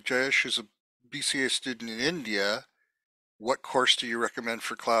have Jayesh, who's a BCA student in India. What course do you recommend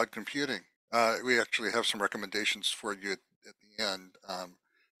for cloud computing? We actually have some recommendations for you at the end.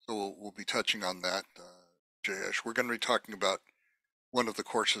 So we'll be touching on that, Jayesh. We're going to be talking about one of the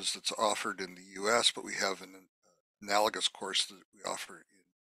courses that's offered in the US, but we have an analogous course that we offer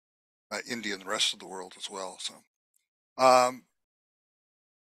in India and the rest of the world as well. So,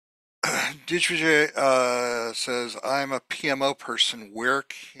 Dijvijay says, I'm a PMO person. Where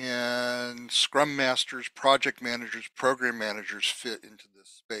can Scrum Masters, project managers, program managers fit into this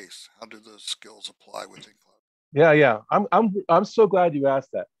space? How do those skills apply within cloud? Yeah. I'm so glad you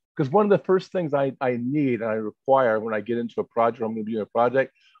asked that, because one of the first things I need and I require when I get into a project, I'm going to be in a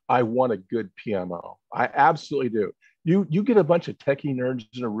project, I want a good PMO. I absolutely do. You get a bunch of techie nerds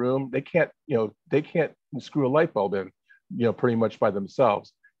in a room, they can't screw a light bulb in, pretty much by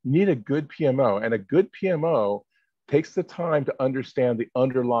themselves. You need a good PMO, and a good PMO takes the time to understand the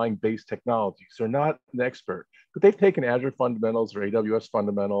underlying base technologies. They're not an expert, but they've taken Azure fundamentals or AWS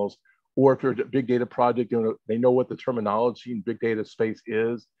fundamentals, or if you're a big data project, they know what the terminology in big data space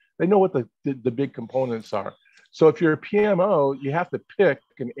is. They know what the big components are. So if you're a PMO, you have to pick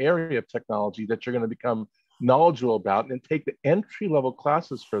an area of technology that you're going to become knowledgeable about and take the entry level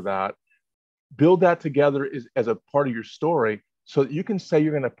classes for that, build that together as a part of your story so that you can say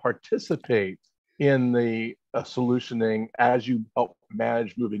you're going to participate in the solutioning as you help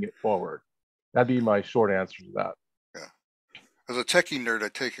manage moving it forward. That'd be my short answer to that. Yeah. As a techie nerd, I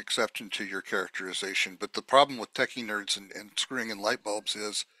take exception to your characterization, but the problem with techie nerds and screwing in light bulbs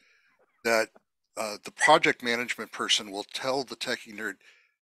is that the project management person will tell the techie nerd,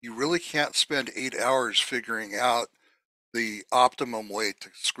 you really can't spend 8 hours figuring out the optimum way to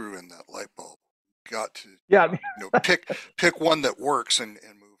screw in that light bulb. You got to, Yeah, pick one that works and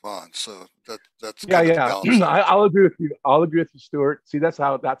move on. So that's yeah, kind of the yeah. balance that I'll agree with you. I'll agree with you, Stuart. See, that's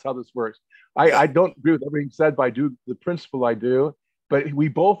how this works. yeah. I don't agree with everything said, but I do the principle I do. But we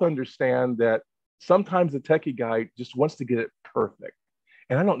both understand that sometimes the techie guy just wants to get it perfect.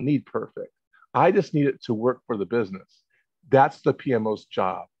 And I don't need perfect. I just need it to work for the business. That's the PMO's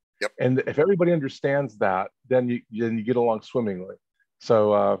job. Yep. And if everybody understands that, then you get along swimmingly.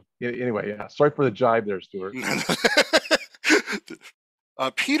 So anyway, yeah. Sorry for the jibe there, Stuart.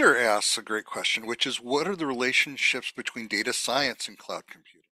 Peter asks a great question, which is, what are the relationships between data science and cloud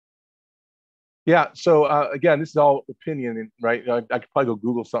computing? Yeah. So again, this is all opinion, right? I could probably go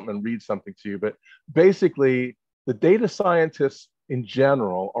Google something and read something to you, but basically, the data scientists in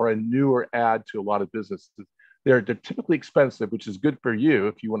general are a newer add to a lot of businesses. They're typically expensive, which is good for you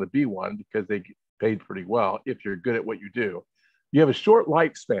if you want to be one because they get paid pretty well if you're good at what you do. You have a short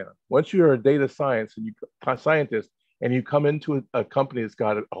lifespan. Once you're a data scientist and you come into a company that's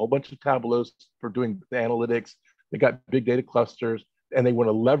got a whole bunch of tableaus for doing the analytics, they got big data clusters, and they want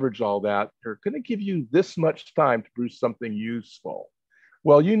to leverage all that, they're going to give you this much time to produce something useful.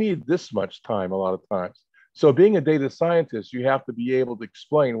 Well, you need this much time a lot of times. So being a data scientist, you have to be able to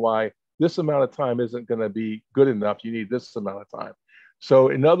explain why this amount of time isn't going to be good enough. You need this amount of time. So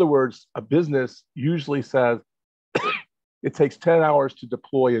in other words, a business usually says it takes 10 hours to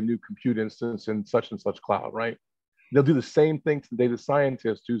deploy a new compute instance in such and such cloud, right? They'll do the same thing to the data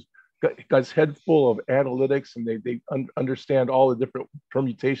scientist who's got his head full of analytics, and they understand all the different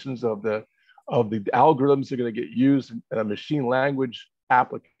permutations of the algorithms that are going to get used in a machine language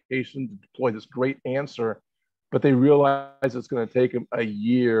application to deploy this great answer, but they realize it's going to take them a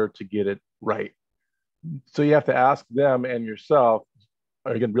year to get it right. So you have to ask them and yourself,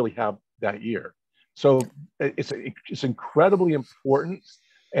 are you going to really have that year? So it's incredibly important,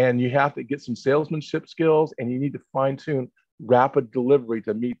 and you have to get some salesmanship skills, and you need to fine tune rapid delivery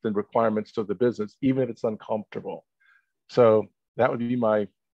to meet the requirements of the business, even if it's uncomfortable. So that would be my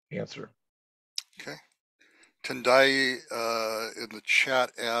answer. Okay. Tendai in the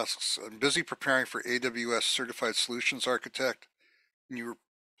chat asks, I'm busy preparing for AWS Certified Solutions Architect. Can you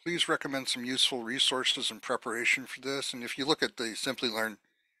please recommend some useful resources in preparation for this? And if you look at the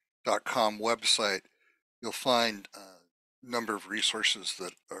Simplilearn.com website, you'll find a number of resources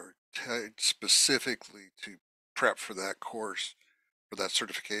that are tied specifically to prep for that course, for that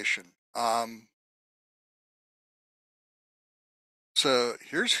certification. So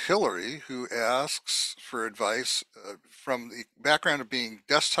here's Hillary, who asks for advice from the background of being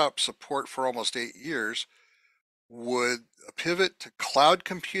desktop support for almost 8 years. Would a pivot to cloud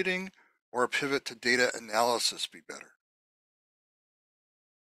computing or a pivot to data analysis be better?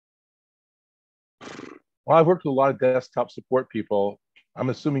 Well, I've worked with a lot of desktop support people. I'm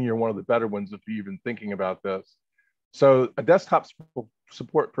assuming you're one of the better ones if you're even thinking about this. So a desktop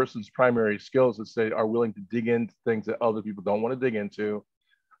support person's primary skills is they are willing to dig into things that other people don't want to dig into.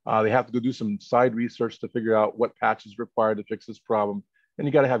 They have to go do some side research to figure out what patch is required to fix this problem. And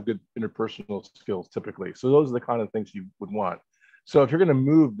you got to have good interpersonal skills typically. So those are the kind of things you would want. So if you're going to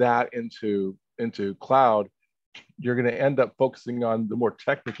move that into cloud, you're going to end up focusing on the more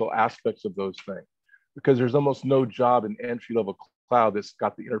technical aspects of those things, because there's almost no job in entry level cloud that's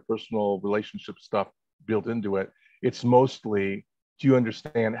got the interpersonal relationship stuff built into it. It's mostly, do you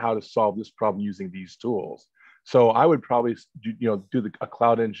understand how to solve this problem using these tools? So I would probably do a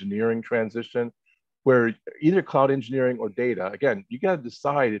cloud engineering transition, where either cloud engineering or data. Again, you got to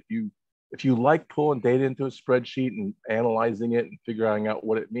decide if you like pulling data into a spreadsheet and analyzing it and figuring out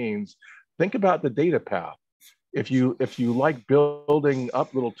what it means. Think about the data path. If you like building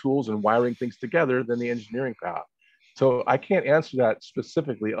up little tools and wiring things together, then the engineering path. So I can't answer that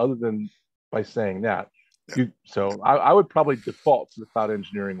specifically other than by saying that. Yeah. So I would probably default to the cloud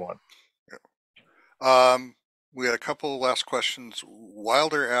engineering one. Yeah. We had a couple last questions.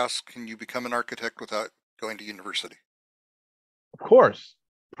 Wilder asked, can you become an architect without going to university? Of course,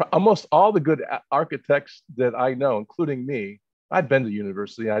 almost all the good architects that I know, including me, I've been to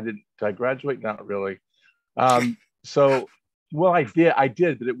university. I didn't. Did I graduate? Not really. Um, so, well, I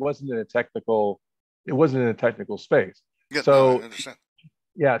did, but it wasn't in a technical. It wasn't in a technical space. Yeah, no, I So, understand.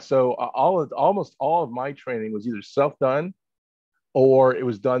 yeah. So almost all of my training was either self done or it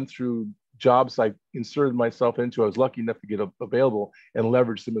was done through jobs I inserted myself into. I was lucky enough to get available and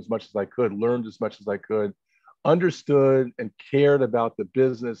leveraged them as much as I could, learned as much as I could, understood and cared about the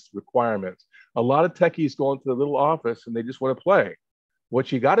business requirements. A lot of techies go into the little office and they just want to play.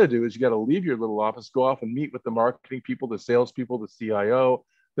 What you got to do is you got to leave your little office, go off and meet with the marketing people, the salespeople, the CIO,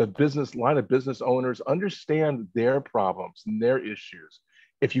 the business line of business owners, understand their problems and their issues.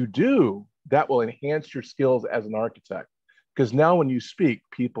 If you do, that will enhance your skills as an architect. Because now when you speak,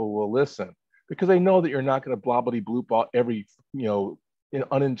 people will listen because they know that you're not going to blobbity bloop all every,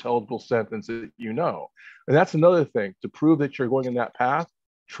 unintelligible sentence that you know. And that's another thing to prove that you're going in that path.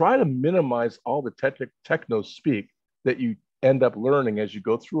 Try to minimize all the techno speak that you end up learning as you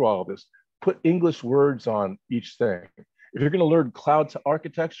go through all of this. Put English words on each thing. If you're going to learn cloud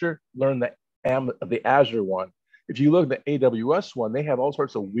architecture, learn the Azure one. If you look at the AWS one, they have all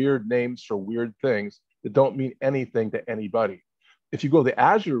sorts of weird names for weird things that don't mean anything to anybody. If you go the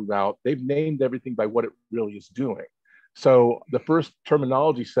Azure route, they've named everything by what it really is doing. So the first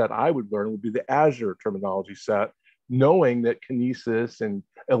terminology set I would learn would be the Azure terminology set, knowing that kinesis and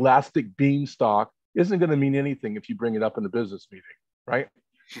elastic beanstalk isn't going to mean anything if you bring it up in a business meeting, right?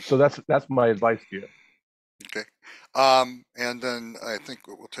 So that's my advice to you. Okay. And then I think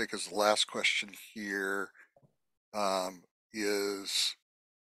what we'll take as the last question here is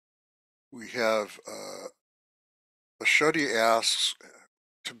we have Ashodi asks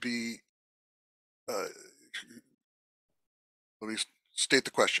to be, let me state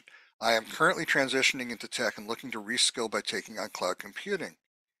the question. I am currently transitioning into tech and looking to reskill by taking on cloud computing.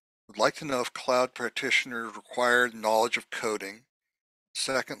 Would like to know if cloud practitioners require knowledge of coding.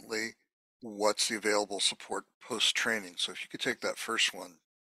 Secondly, what's the available support post-training? So if you could take that first one,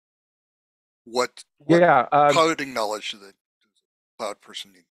 what Yeah, coding knowledge does the cloud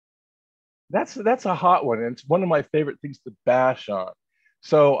person need? that's a hot one, and it's one of my favorite things to bash on.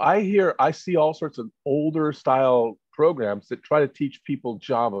 So I see all sorts of older style programs that try to teach people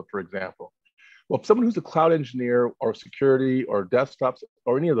Java, for example. Well, if someone who's a cloud engineer or security or desktops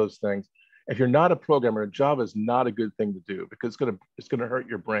or any of those things, if you're not a programmer, Java is not a good thing to do because it's gonna hurt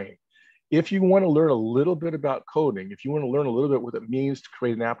your brain. If you want to learn a little bit about coding, if you want to learn a little bit what it means to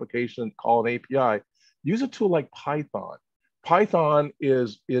create an application, call an API, use a tool like Python. Python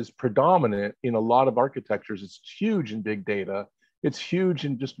is predominant in a lot of architectures. It's huge in big data. It's huge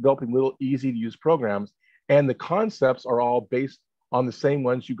in just developing little easy to use programs. And the concepts are all based on the same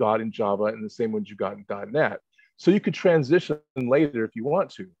ones you got in Java and the same ones you got in .NET. So you could transition later if you want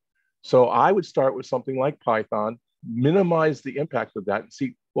to. So I would start with something like Python, minimize the impact of that and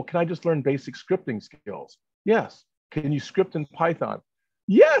see, well, can I just learn basic scripting skills? Yes. Can you script in Python?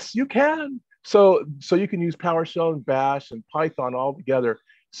 Yes, you can. So you can use PowerShell and Bash and Python all together.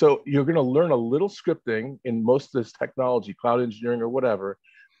 So you're going to learn a little scripting in most of this technology, cloud engineering or whatever.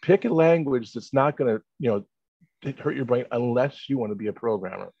 Pick a language that's not going to, hurt your brain unless you want to be a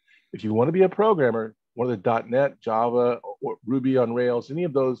programmer. If you want to be a programmer, one of the .NET, Java, or Ruby on Rails, any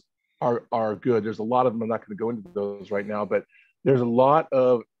of those are good. There's a lot of them. I'm not going to go into those right now, but there's a lot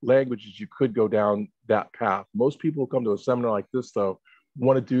of languages you could go down that path. Most people who come to a seminar like this, though,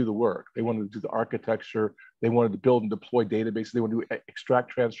 want to do the work. They want to do the architecture. They wanted to build and deploy databases. They want to extract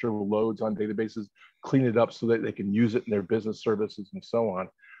transfer loads on databases, clean it up so that they can use it in their business services and so on.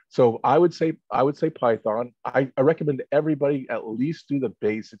 So I would say Python. I recommend everybody at least do the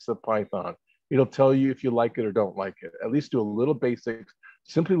basics of Python. It'll tell you if you like it or don't like it. At least do a little basics.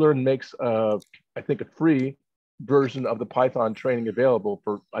 Simplilearn makes I think a free version of the Python training available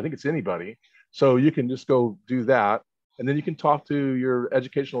for I think it's anybody. So you can just go do that, and then you can talk to your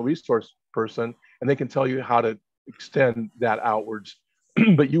educational resource person, and they can tell you how to extend that outwards.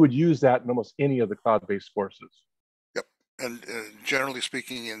 But you would use that in almost any of the cloud-based courses. Yep. And generally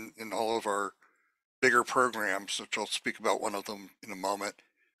speaking, in all of our bigger programs, which I'll speak about one of them in a moment,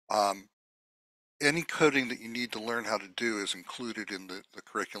 um, any coding that you need to learn how to do is included in the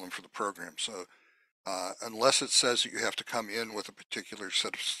curriculum for the program. So unless it says that you have to come in with a particular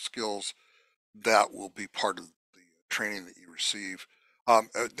set of skills, that will be part of training that you receive.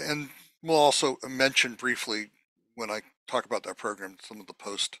 And we'll also mention briefly when I talk about that program some of the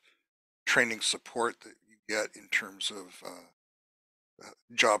post-training support that you get in terms of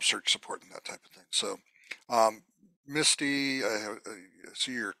job search support and that type of thing. So, Misty, I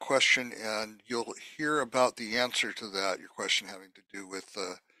see your question, and you'll hear about the answer to that, your question having to do with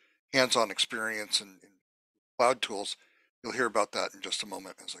hands-on experience and cloud tools. You'll hear about that in just a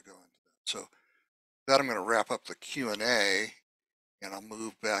moment as I go into that. So that I'm going to wrap up the Q&A, and I'll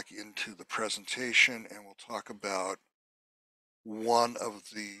move back into the presentation, and we'll talk about one of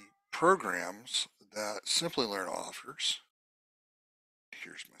the programs that Simplilearn offers.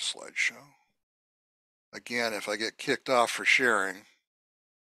 Here's my slideshow. Again, if I get kicked off for sharing,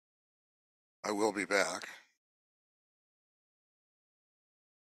 I will be back.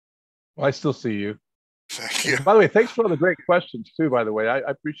 Well, I still see you. Thank you. And by the way, thanks for all the great questions too. By the way, I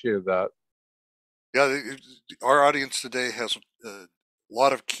appreciated that. Yeah, our audience today has a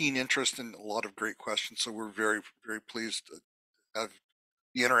lot of keen interest and a lot of great questions, so we're very, very pleased to have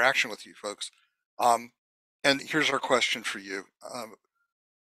the interaction with you folks. And here's our question for you,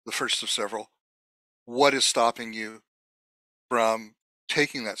 the first of several. What is stopping you from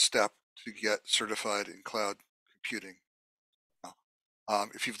taking that step to get certified in cloud computing?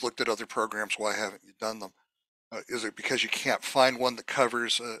 If you've looked at other programs, why haven't you done them? Is it because you can't find one that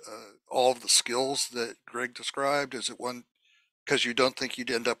covers all of the skills that Greg described? Is it one because you don't think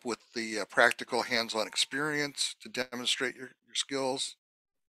you'd end up with the practical hands-on experience to demonstrate your skills?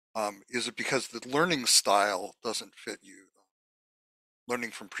 Is it because the learning style doesn't fit you,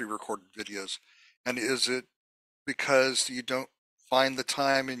 learning from pre-recorded videos? And is it because you don't find the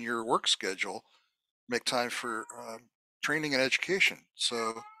time in your work schedule, make time for training and education?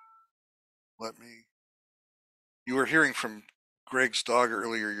 So you were hearing from Greg's dog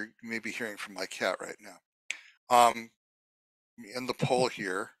earlier, you may be hearing from my cat right now. In the poll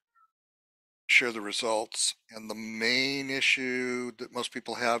here, share the results, and the main issue that most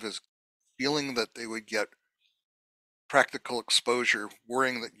people have is feeling that they would get practical exposure,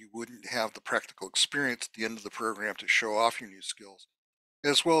 worrying that you wouldn't have the practical experience at the end of the program to show off your new skills,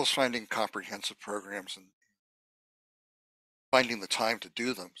 as well as finding comprehensive programs and finding the time to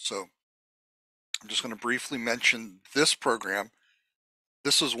do them. So I'm just going to briefly mention this program.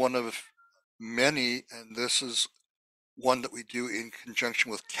 This is one of many, and this is one that we do in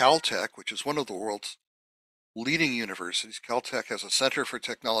conjunction with Caltech, which is one of the world's leading universities. Caltech has a Center for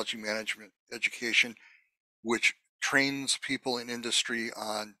Technology Management Education, which trains people in industry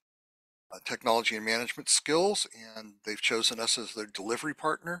on technology and management skills, and they've chosen us as their delivery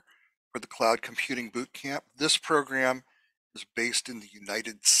partner for the Cloud Computing Bootcamp. This program is based in the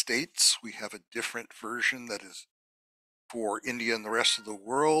United States. We have a different version that is for India and the rest of the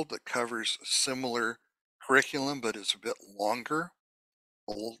world that covers a similar curriculum but is a bit longer.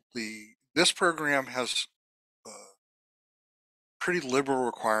 This program has pretty liberal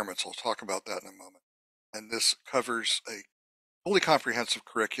requirements. I'll talk about that in a moment. And this covers a fully comprehensive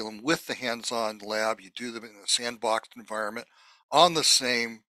curriculum with the hands-on lab. You do them in a sandboxed environment on the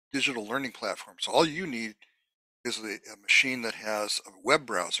same digital learning platform. So all you need is a machine that has a web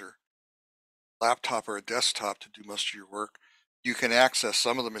browser, laptop or a desktop to do most of your work. You can access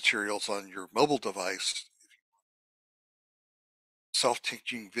some of the materials on your mobile device,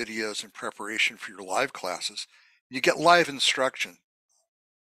 self-teaching videos in preparation for your live classes. You get live instruction.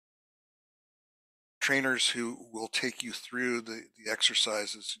 Trainers who will take you through the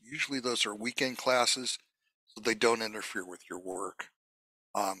exercises. Usually those are weekend classes, so they don't interfere with your work.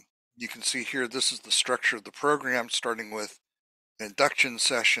 You can see here, this is the structure of the program, starting with an induction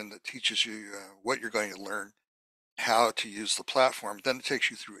session that teaches you what you're going to learn, how to use the platform. Then it takes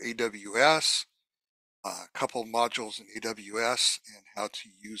you through AWS, a couple of modules in AWS and how to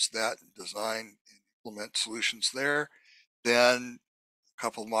use that and design and implement solutions there. Then a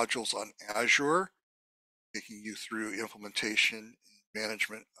couple of modules on Azure, taking you through implementation and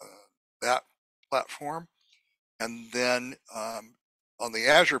management of that platform. And then on the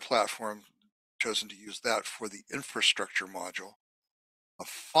Azure platform, chosen to use that for the infrastructure module. A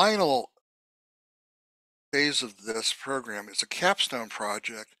final phase of this program is a capstone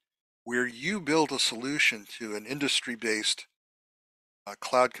project where you build a solution to an industry-based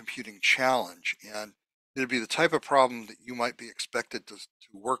cloud computing challenge. And it'd be the type of problem that you might be expected to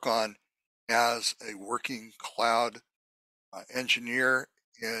work on as a working cloud engineer,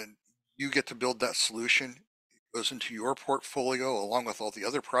 and you get to build that solution. It goes into your portfolio along with all the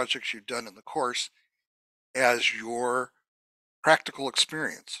other projects you've done in the course as your practical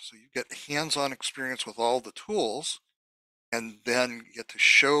experience. So you get hands-on experience with all the tools, and then you get to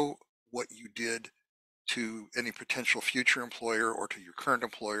show what you did to any potential future employer or to your current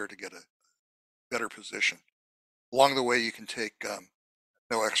employer to get a better position. Along the way, you can take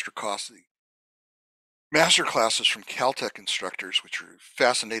no extra cost the master classes from Caltech instructors, which are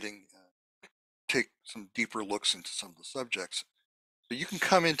fascinating, take some deeper looks into some of the subjects. So you can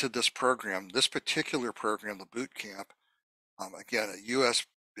come into this program, this particular program, the boot camp, again, a US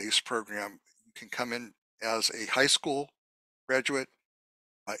based program. You can come in as a high school graduate,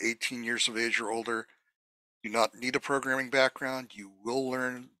 18 years of age or older. Do not need a programming background. You will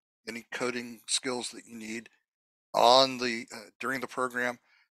learn any coding skills that you need on the during the program.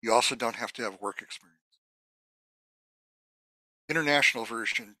 You also don't have to have work experience. International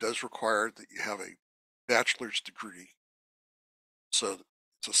version does require that you have a bachelor's degree, so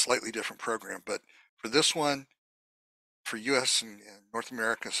it's a slightly different program. But for this one, for US and North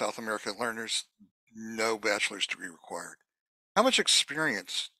America, South America learners, no bachelor's degree required. How much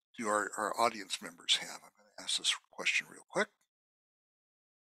experience do our audience members have? I'm going to ask this question real quick,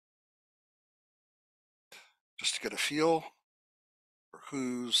 just to get a feel for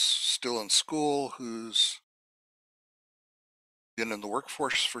who's still in school, who's been in the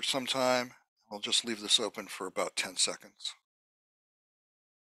workforce for some time. I'll just leave this open for about 10 seconds.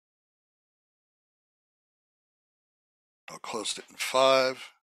 I'll close it in 5,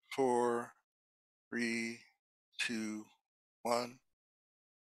 4, 3, 2, 1.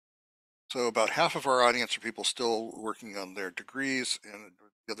 So about half of our audience are people still working on their degrees, and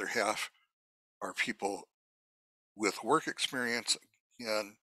the other half are people with work experience.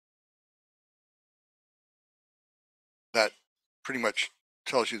 And that pretty much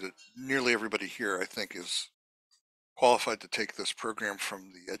tells you that nearly everybody here, I think, is qualified to take this program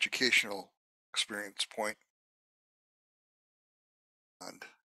from the educational experience point. And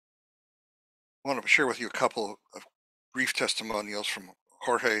I want to share with you a couple of brief testimonials from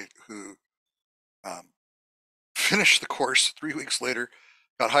Jorge, who finished the course 3 weeks later,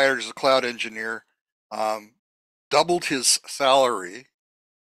 got hired as a cloud engineer, doubled his salary.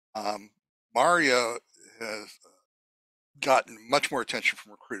 Mario has gotten much more attention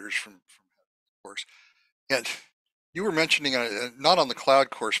from recruiters from the course. And you were mentioning, not on the cloud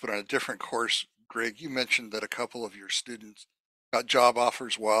course, but on a different course, Greg, you mentioned that a couple of your students got job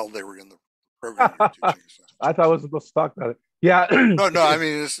offers while they were in the program you were teaching. I thought I was supposed to talk about it. Yeah. No, I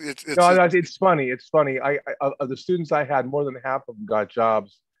mean, it's funny. It's funny. I of the students I had, more than half of them got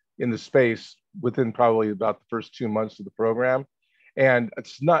jobs in the space within probably about the first 2 months of the program. And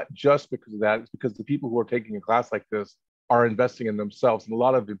it's not just because of that. It's because the people who are taking a class like this are investing in themselves. And a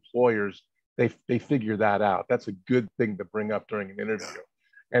lot of employers, they figure that out. That's a good thing to bring up during an interview.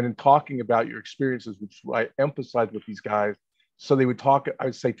 yeah. And in talking about your experiences, which I emphasize with these guys, so they would talk, I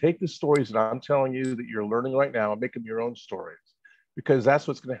would say, take the stories that I'm telling you that you're learning right now and make them your own stories, because that's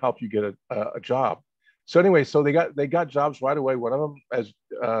what's going to help you get a job. So anyway, so they got jobs right away. One of them, as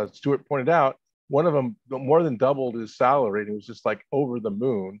Stuart pointed out, one of them more than doubled his salary, and it was just like over the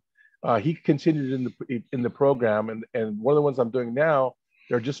moon. He continued in the program, and one of the ones I'm doing now,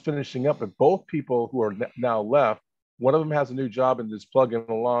 they're just finishing up. But both people who are now left, one of them has a new job and is plugging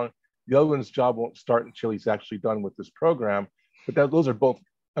along. The other one's job won't start until he's actually done with this program. But those are both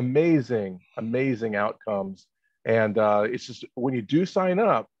amazing, amazing outcomes. And it's just when you do sign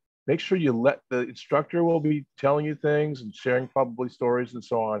up, make sure you let the instructor will be telling you things and sharing probably stories and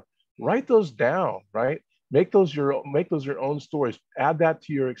so on. Write those down, right? Make those your own stories. Add that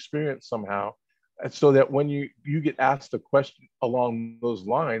to your experience somehow, so that when you get asked a question along those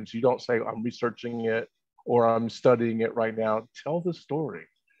lines, you don't say, I'm researching it or I'm studying it right now. Tell the story.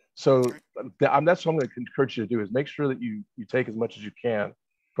 So that's what I'm going to encourage you to do, is make sure that you take as much as you can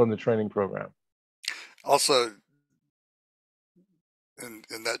from the training program. Also, and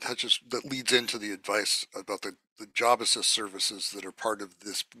that leads into the advice about the job assist services that are part of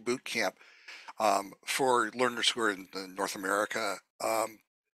this boot camp for learners who are in North America.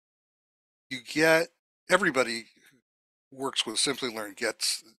 You get everybody who works with Simplilearn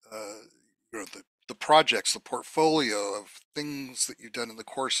gets the projects, the portfolio of things that you've done in the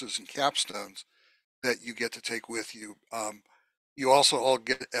courses and capstones that you get to take with you. You also all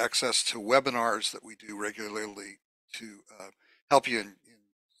get access to webinars that we do regularly to help you in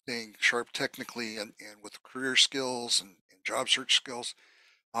staying sharp technically and with career skills and job search skills.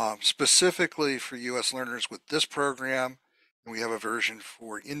 Specifically for US learners with this program, and we have a version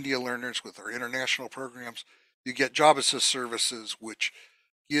for India learners with our international programs, you get job assist services which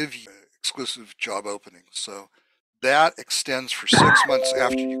give you exclusive job openings. So that extends for 6 months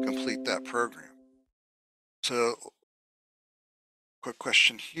after you complete that program. So quick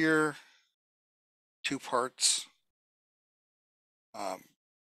question here, 2 parts.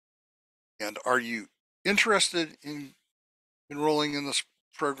 And are you interested in enrolling in this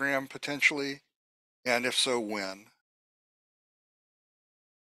program potentially? And if so, when?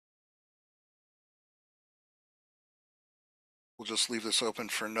 We'll just leave this open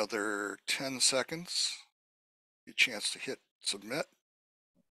for another 10 seconds. Get a chance to hit submit.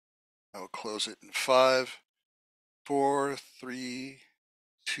 I will close it in 5, 4, 3,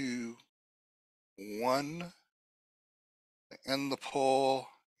 2, 1. End the poll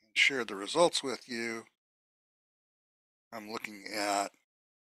and share the results with you. I'm looking at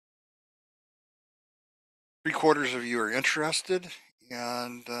 3/4 of you are interested,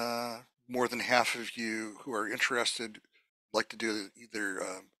 and more than half of you who are interested like to do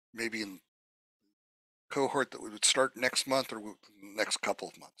either maybe in cohort that would start next month or the next couple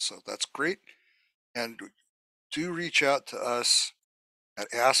of months. So that's great. And do reach out to us at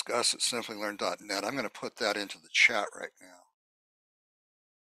askus@simplilearn.net. I'm going to put that into the chat right now.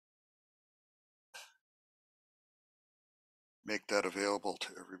 Make that available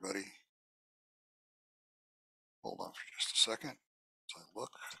to everybody. Hold on for just a second as I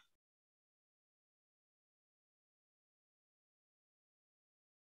look.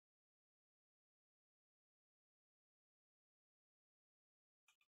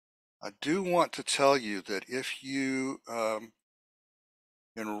 I do want to tell you that if you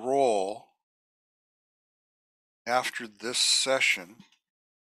enroll after this session,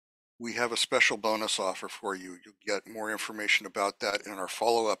 we have a special bonus offer for you. You'll get more information about that in our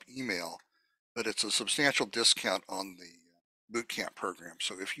follow-up email, but it's a substantial discount on the Bootcamp program.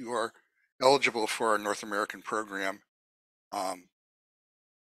 So if you are eligible for our North American program,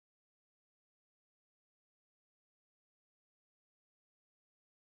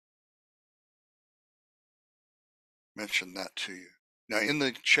 mention that to you. Now in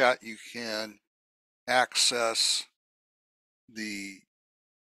the chat, you can access the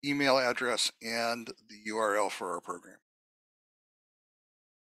email address and the URL for our program.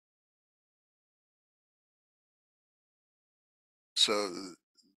 So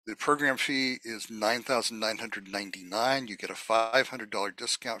the program fee is $9,999. You get a $500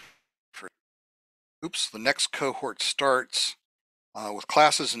 discount for, oops, the next cohort starts with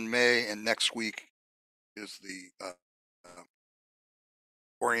classes in May, and next week is the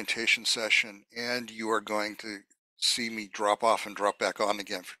orientation session, and you are going to see me drop off and drop back on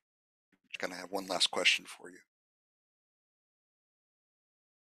again. I'm going to have one last question for you.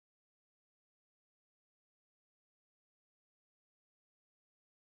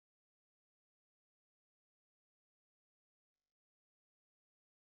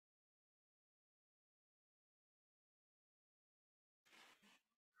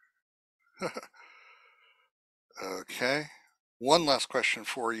 Okay, one last question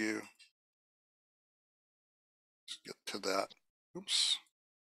for you. Let's get to that. Oops.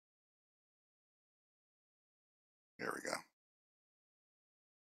 There we go.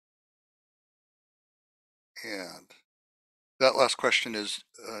 And that last question is,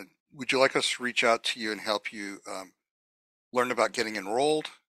 would you like us to reach out to you and help you learn about getting enrolled?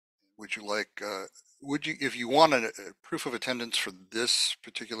 Would you like, if you want a proof of attendance for this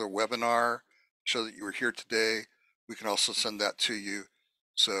particular webinar, show that you were here today, we can also send that to you.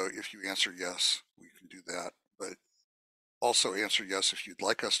 So if you answer yes, we can do that. But also answer yes if you'd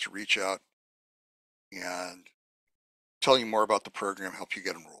like us to reach out and tell you more about the program, help you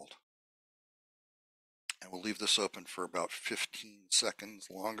get enrolled. And we'll leave this open for about 15 seconds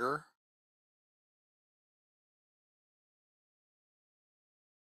longer.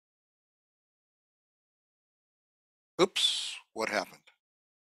 Oops, what happened?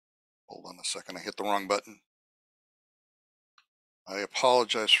 Hold on a second, I hit the wrong button. I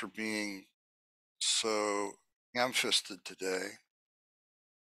apologize for being so ham-fisted today.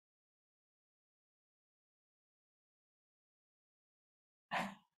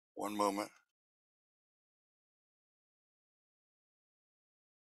 One moment.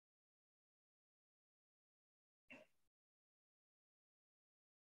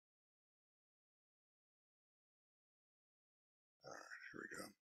 All right, here we go.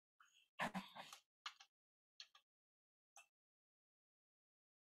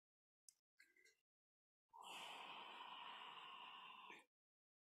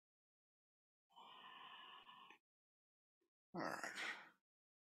 All right.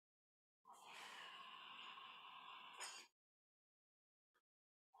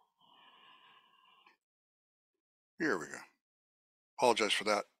 Here we go. Apologize for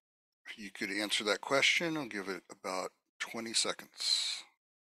that. If you could answer that question, I'll give it about 20 seconds.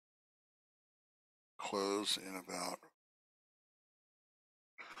 Close in about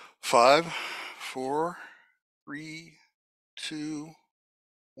 5, 4, 3, 2,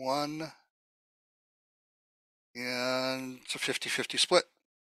 1. and it's a 50-50 split.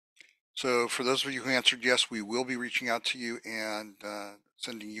 So for those of you who answered yes, we will be reaching out to you and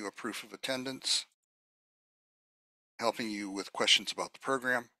sending you a proof of attendance, helping you with questions about the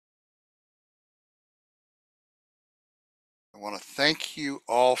program. I want to thank you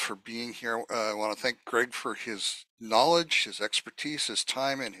all for being here. I want to thank Greg for his knowledge, his expertise, his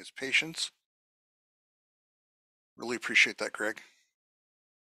time, and his patience. Really appreciate that, Greg.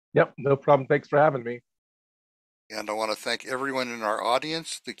 Yep, no problem. Thanks for having me. And I want to thank everyone in our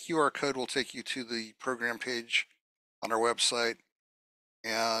audience. The QR code will take you to the program page on our website.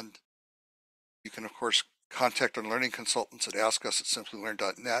 And you can, of course, contact our learning consultants at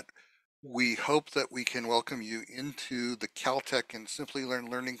askus@simplilearn.net. We hope that we can welcome you into the Caltech and Simplilearn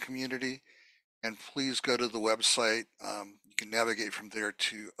learning community. And please go to the website. You can navigate from there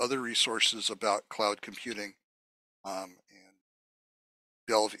to other resources about cloud computing and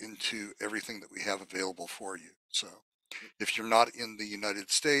delve into everything that we have available for you. So if you're not in the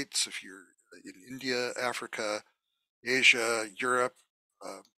United States, if you're in India, Africa, Asia, Europe,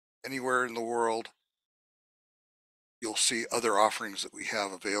 uh, anywhere in the world, you'll see other offerings that we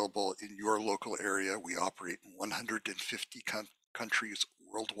have available in your local area. We operate in 150 countries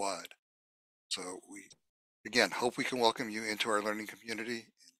worldwide. So we, again, hope we can welcome you into our learning community.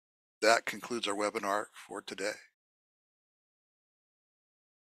 That concludes our webinar for today.